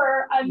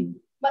winter, I'm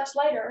much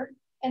lighter.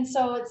 And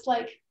so it's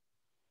like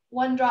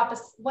 1 drop of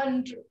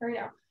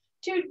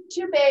two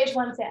beige,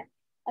 1 sand.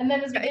 And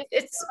then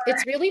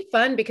it's really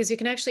fun because you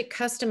can actually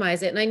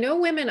customize it. And I know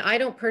women, I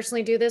don't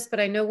personally do this, but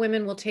I know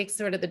women will take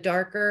sort of the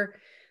darker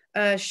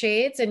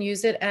shades and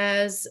use it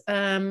as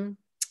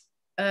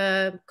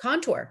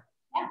contour.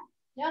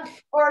 Yeah.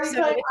 Or you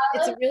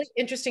it's a really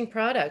interesting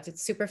product.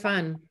 It's super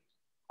fun.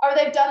 Or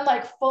they've done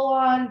like full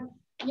on,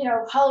 you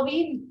know,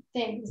 Halloween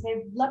things.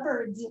 They've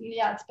leopards. And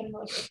yeah, it's been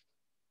really good.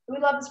 We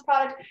love this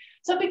product.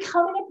 So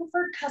becoming a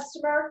preferred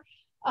customer,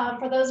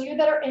 for those of you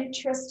that are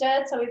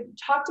interested. So we've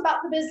talked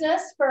about the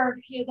business for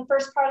the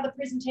first part of the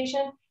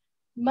presentation.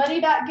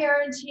 Money back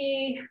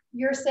guarantee,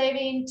 you're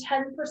saving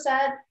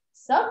 10%,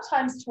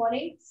 sometimes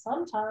 20,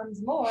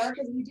 sometimes more,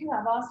 because we do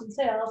have awesome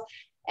sales.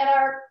 And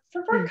our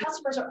preferred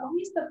customers are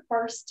always the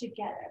first to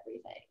get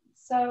everything.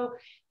 So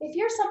if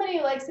you're somebody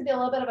who likes to be a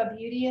little bit of a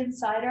beauty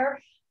insider,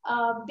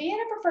 being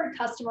a preferred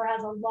customer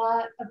has a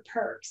lot of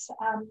perks.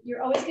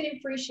 You're always getting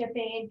free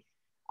shipping.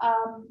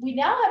 We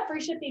now have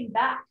free shipping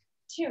back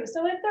too.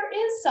 So if there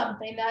is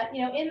something that,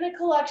 you know, in the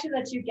collection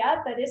that you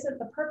get that isn't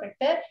the perfect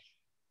fit,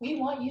 we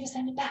want you to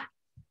send it back.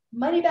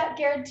 Money back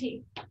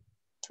guarantee.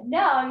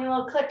 Now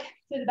you'll click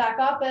through the back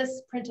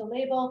office, print a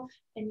label,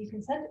 and you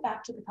can send it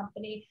back to the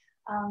company.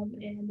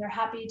 And they're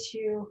happy to,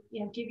 you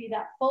know, give you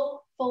that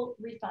full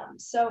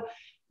refund. So,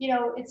 you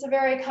know, it's a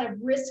very kind of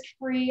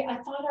risk-free. I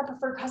thought our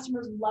preferred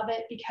customers love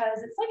it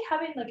because it's like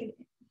having like an,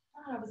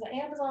 I don't know, it was an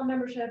Amazon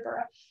membership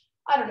or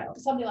I don't know,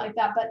 something like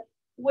that, but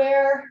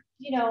where,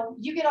 you know,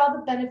 you get all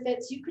the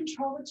benefits, you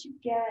control what you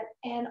get,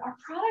 and our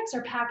products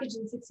are packaged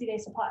in 60-day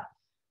supply.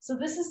 So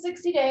this is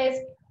 60 days,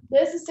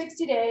 this is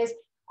 60 days.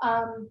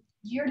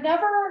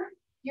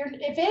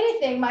 If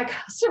anything, my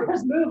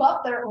customers move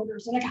up their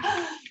orders and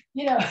like,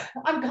 you know,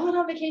 I'm going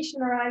on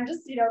vacation, or I'm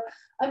just, you know,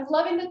 I'm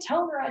loving the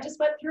toner. I just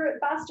went through it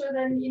faster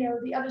than, you know,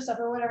 the other stuff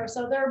or whatever.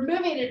 So they're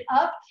moving it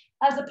up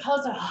as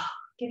opposed to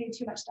getting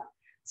too much stuff.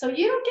 So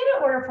you don't get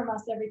an order from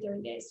us every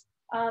 30 days.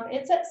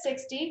 It's at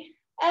 60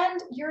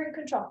 and you're in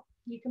control.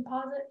 You can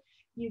pause it,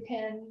 you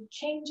can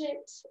change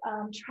it,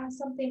 try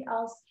something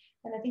else.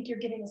 And I think you're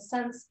getting a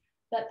sense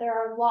that there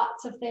are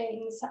lots of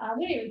things.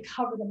 We didn't even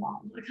cover them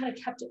all. I kind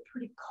of kept it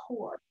pretty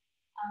core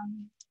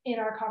in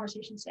our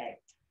conversation today.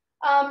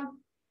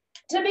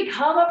 To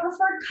become a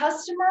preferred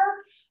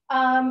customer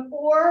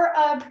or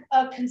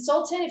a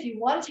consultant, if you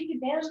want to take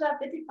advantage of that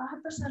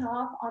 55%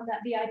 off on that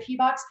VIP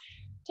box,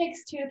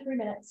 takes 2 to 3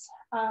 minutes.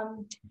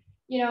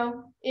 You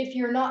know, if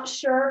you're not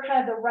sure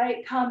kind of the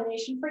right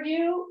combination for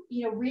you,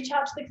 you know, reach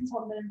out to the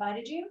consultant that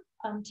invited you,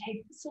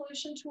 take the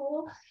solution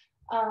tool,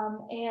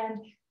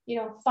 and you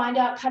know, find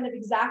out kind of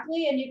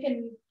exactly, and you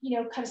can, you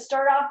know, kind of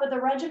start off with a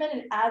regimen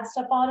and add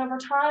stuff on over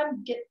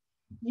time.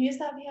 Use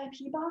that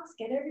VIP box,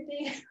 get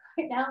everything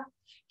right now.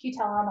 You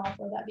tell I'm all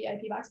for that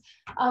VIP box,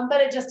 but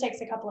it just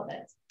takes a couple of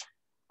minutes.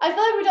 I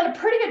feel like we've done a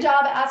pretty good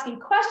job at asking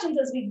questions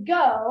as we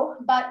go,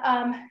 but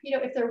you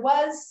know, if there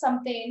was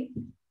something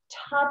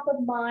top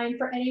of mind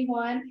for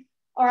anyone,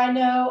 or I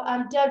know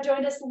Deb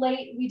joined us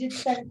late. We did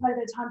spend quite a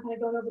bit of time kind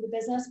of going over the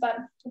business, but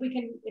we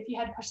can, if you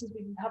had questions,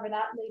 we can cover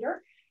that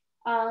later.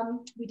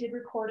 We did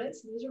record it,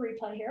 so there's a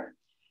replay here.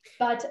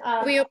 But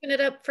can we open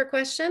it up for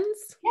questions?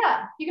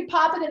 Yeah, you can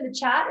pop it in the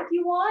chat if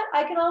you want.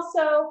 I can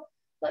also,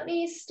 let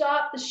me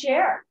stop the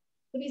share.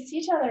 Let me see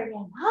each other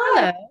again.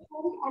 Hi.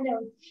 Hello. I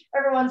know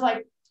everyone's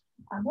like,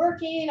 I'm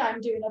working, I'm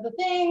doing other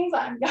things,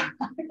 I'm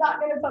not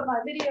going to put my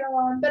video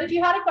on. But if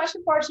you had a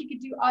question for us, you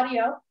could do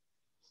audio.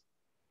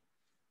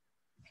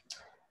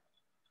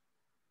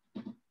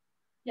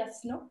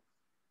 Yes, no?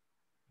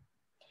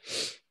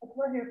 That's what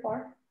we're here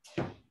for.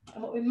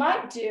 And what we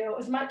might do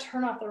is might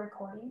turn off the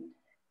recording.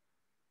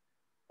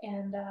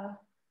 And yeah.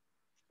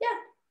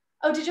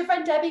 Oh, did your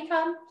friend Debbie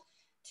come,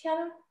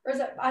 Tiana? Or is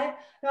it, I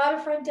have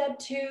a friend Deb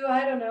too.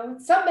 I don't know.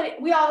 Somebody,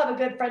 we all have a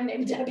good friend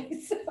named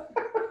Debbie. So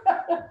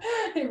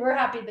we're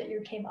happy that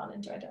you came on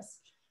and joined us.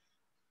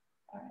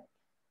 All right.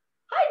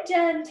 Hi,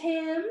 Jen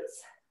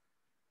Tams.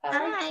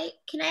 Hi.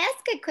 Can I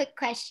ask a quick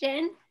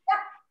question?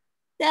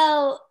 Yeah.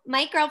 So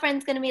my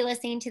girlfriend's going to be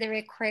listening to the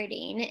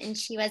recording and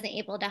she wasn't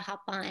able to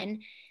hop on.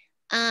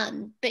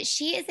 But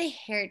she is a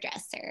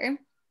hairdresser.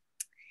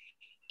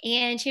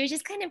 And she was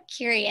just kind of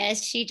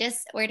curious. She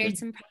just ordered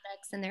some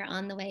products and they're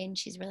on the way and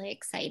she's really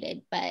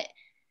excited. But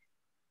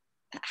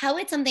how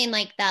would something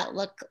like that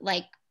look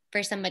like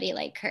for somebody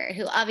like her,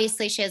 who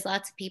obviously she has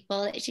lots of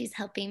people that she's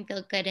helping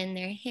feel good in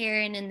their hair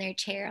and in their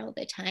chair all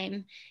the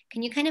time?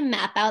 Can you kind of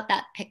map out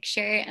that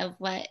picture of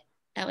what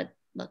that would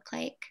look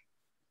like?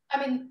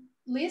 I mean,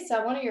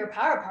 Lisa, one of your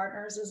power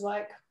partners, is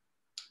like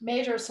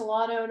major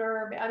salon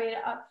owner. I mean,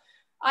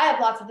 I have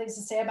lots of things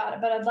to say about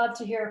it, but I'd love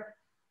to hear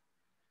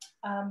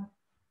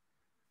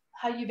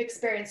how you've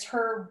experienced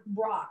her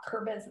rock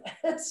her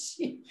business.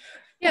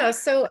 Yeah,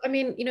 so I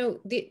mean, you know,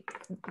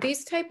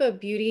 these type of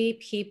beauty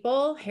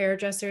people,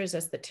 hairdressers,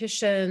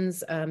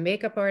 estheticians,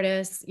 makeup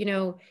artists, you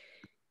know,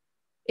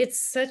 it's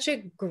such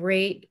a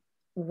great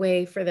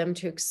way for them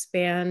to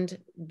expand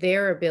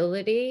their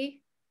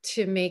ability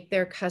to make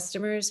their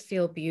customers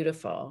feel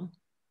beautiful.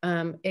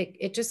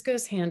 It just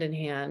goes hand in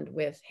hand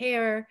with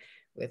hair,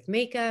 with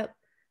makeup,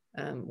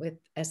 with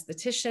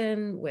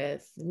esthetician,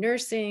 with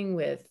nursing,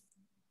 with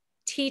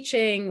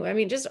teaching. I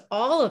mean, just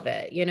all of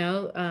it, you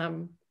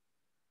know?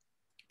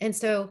 And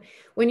so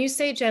when you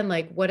say, Jen,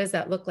 like, what does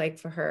that look like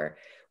for her?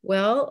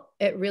 Well,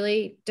 it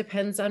really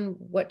depends on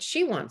what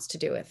she wants to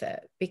do with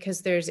it,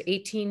 because there's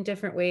 18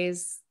 different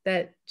ways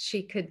that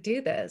she could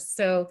do this.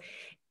 So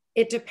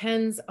it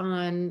depends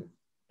on,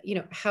 you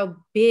know, how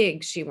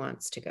big she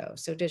wants to go.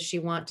 So does she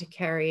want to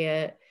carry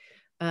it,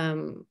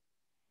 you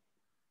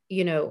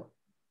know,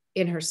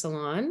 in her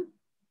salon?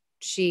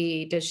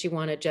 Does she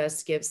want to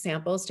just give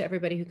samples to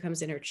everybody who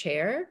comes in her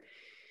chair?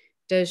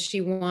 Does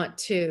she want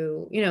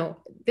to, you know,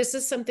 this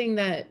is something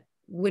that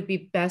would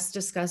be best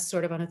discussed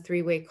sort of on a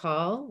three-way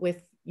call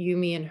with you,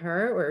 me, and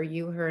her, or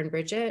you, her, and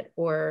Bridget,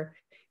 or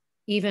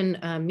even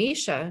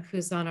Misha,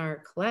 who's on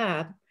our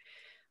collab,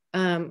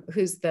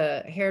 who's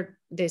the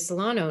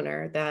salon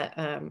owner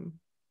that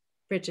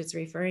Bridget's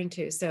referring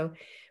to. So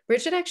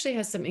Bridget actually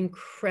has some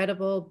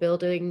incredible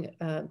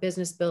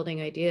business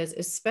building ideas,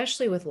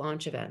 especially with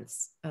launch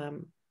events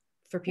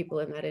for people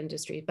in that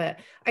industry. But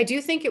I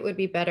do think it would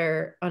be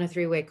better on a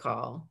three-way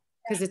call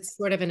because it's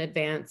sort of an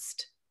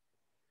advanced.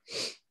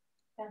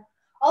 Yeah.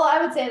 All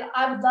I would say,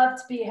 I would love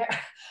to be here.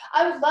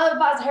 I would love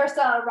if I was a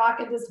hairstyle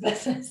rocking this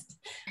business.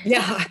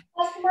 Yeah.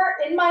 Customer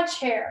in my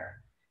chair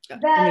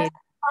that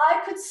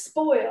I could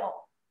spoil,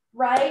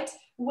 right?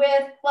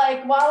 With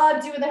like, while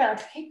I'm doing the hair,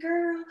 like, hey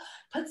girl,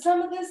 put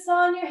some of this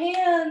on your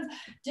hands.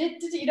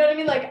 You know what I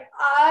mean? Like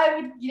I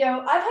would, you know,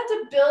 I've had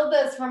to build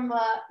this from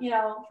a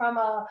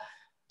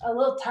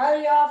little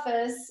tiny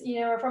office, you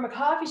know, or from a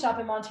coffee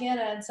shop in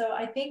Montana. And so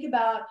I think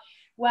about,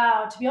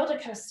 wow, to be able to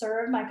kind of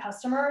serve my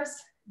customers,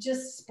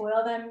 just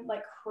spoil them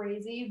like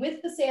crazy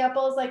with the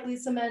samples, like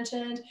Lisa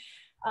mentioned,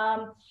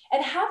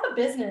 and have a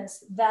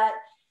business that,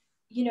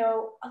 you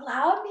know,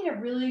 allowed me to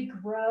really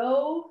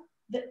grow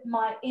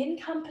my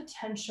income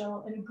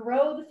potential and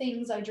grow the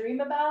things I dream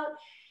about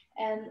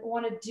and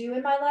want to do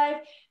in my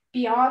life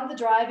beyond the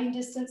driving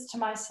distance to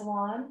my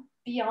salon,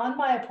 beyond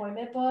my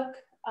appointment book.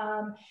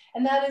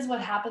 And that is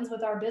what happens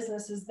with our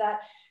business, is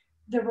that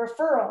the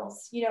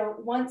referrals, you know,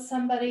 once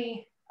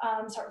somebody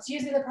starts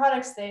using the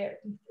products, they're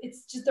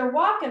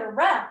walking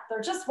around.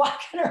 They're just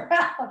walking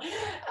around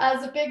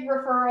as a big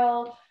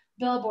referral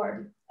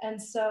billboard. And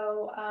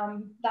so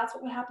that's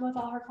what would happen with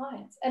all her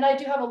clients. And I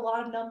do have a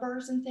lot of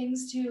numbers and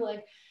things too,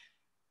 like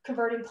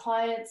converting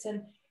clients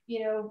and,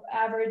 you know,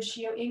 average,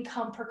 you know,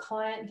 income per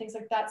client and things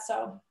like that.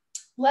 So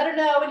let her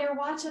know when you're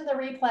watching the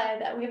replay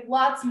that we have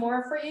lots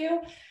more for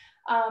you.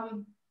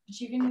 But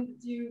you can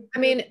do. I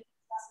mean,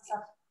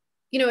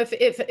 you know,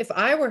 if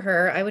I were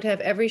her, I would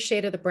have every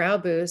shade of the brow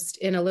boost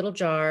in a little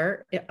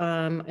jar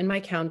in my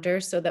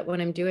counter, so that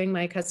when I'm doing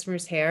my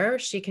customer's hair,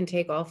 she can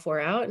take all 4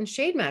 out and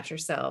shade match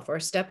herself, or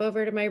step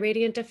over to my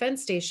Radiant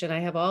Defense Station. I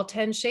have all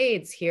 10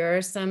 shades. Here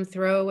are some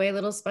throwaway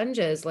little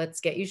sponges.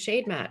 Let's get you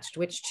shade matched.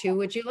 Which 2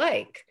 would you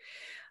like?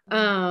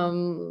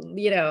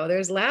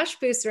 There's Lash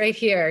Boost right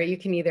here. You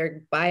can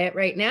either buy it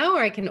right now,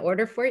 or I can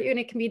order for you and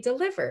it can be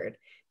delivered.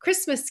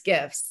 Christmas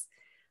gifts.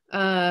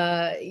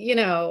 I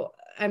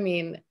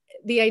mean,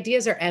 the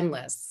ideas are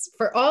endless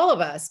for all of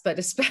us, but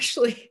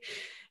especially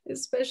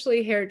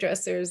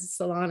hairdressers,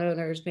 salon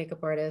owners,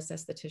 makeup artists,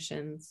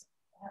 estheticians.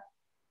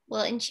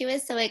 Well, and she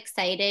was so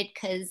excited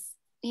because,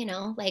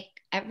 like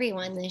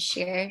everyone this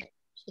year,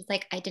 she's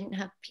like, I didn't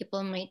have people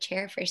in my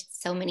chair for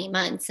so many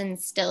months, and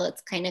still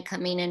it's kind of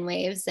coming in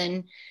waves.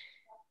 And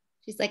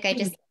she's like, I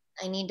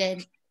need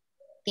to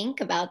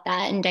think about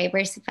that and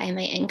diversify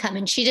my income.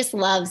 And she just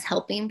loves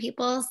helping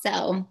people.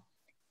 So,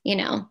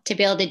 to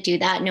be able to do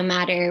that, no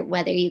matter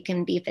whether you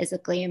can be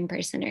physically in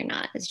person or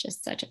not, is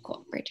just such a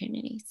cool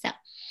opportunity. So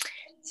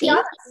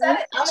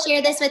I'll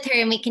share this with her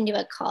and we can do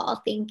a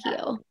call. Thank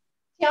you.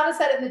 Tiana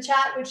said it in the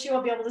chat, which she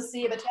won't be able to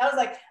see, but Tiana's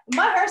like,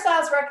 my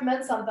hairstylist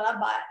recommends something,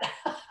 I'd buy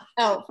it.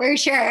 Oh, for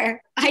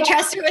sure. I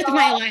trust her with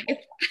my life.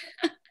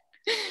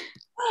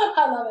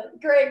 I love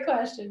it. Great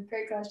question.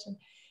 Great question.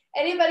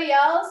 Anybody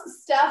else?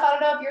 Steph, I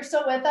don't know if you're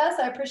still with us.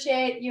 I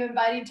appreciate you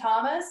inviting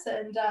Thomas,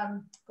 and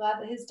glad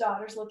that his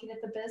daughter's looking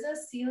at the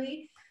business.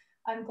 Celie,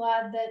 I'm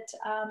glad that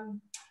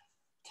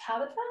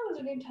Tabitha, was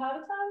her name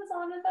Tabitha, was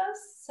on with us.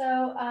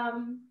 So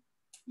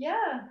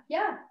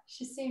yeah,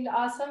 she seemed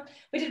awesome.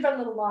 We did run a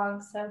little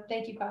long, so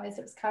thank you guys.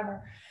 It was kind of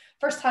our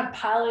first time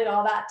piloting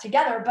all that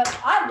together, but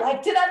I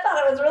liked it. I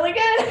thought it was really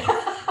good.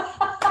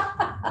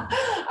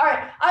 All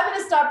right, I'm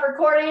gonna stop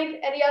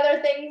recording. Any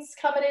other things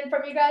coming in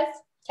from you guys?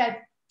 Okay.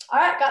 All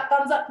right, got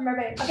thumbs up from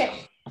everybody.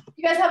 Okay,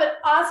 you guys have an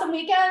awesome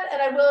weekend,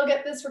 and I will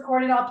get this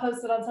recording. I'll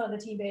post it on some of the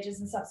team pages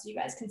and stuff so you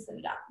guys can send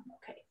it out.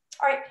 Okay.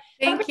 All right.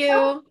 Thank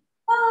you.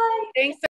 Bye. Thanks.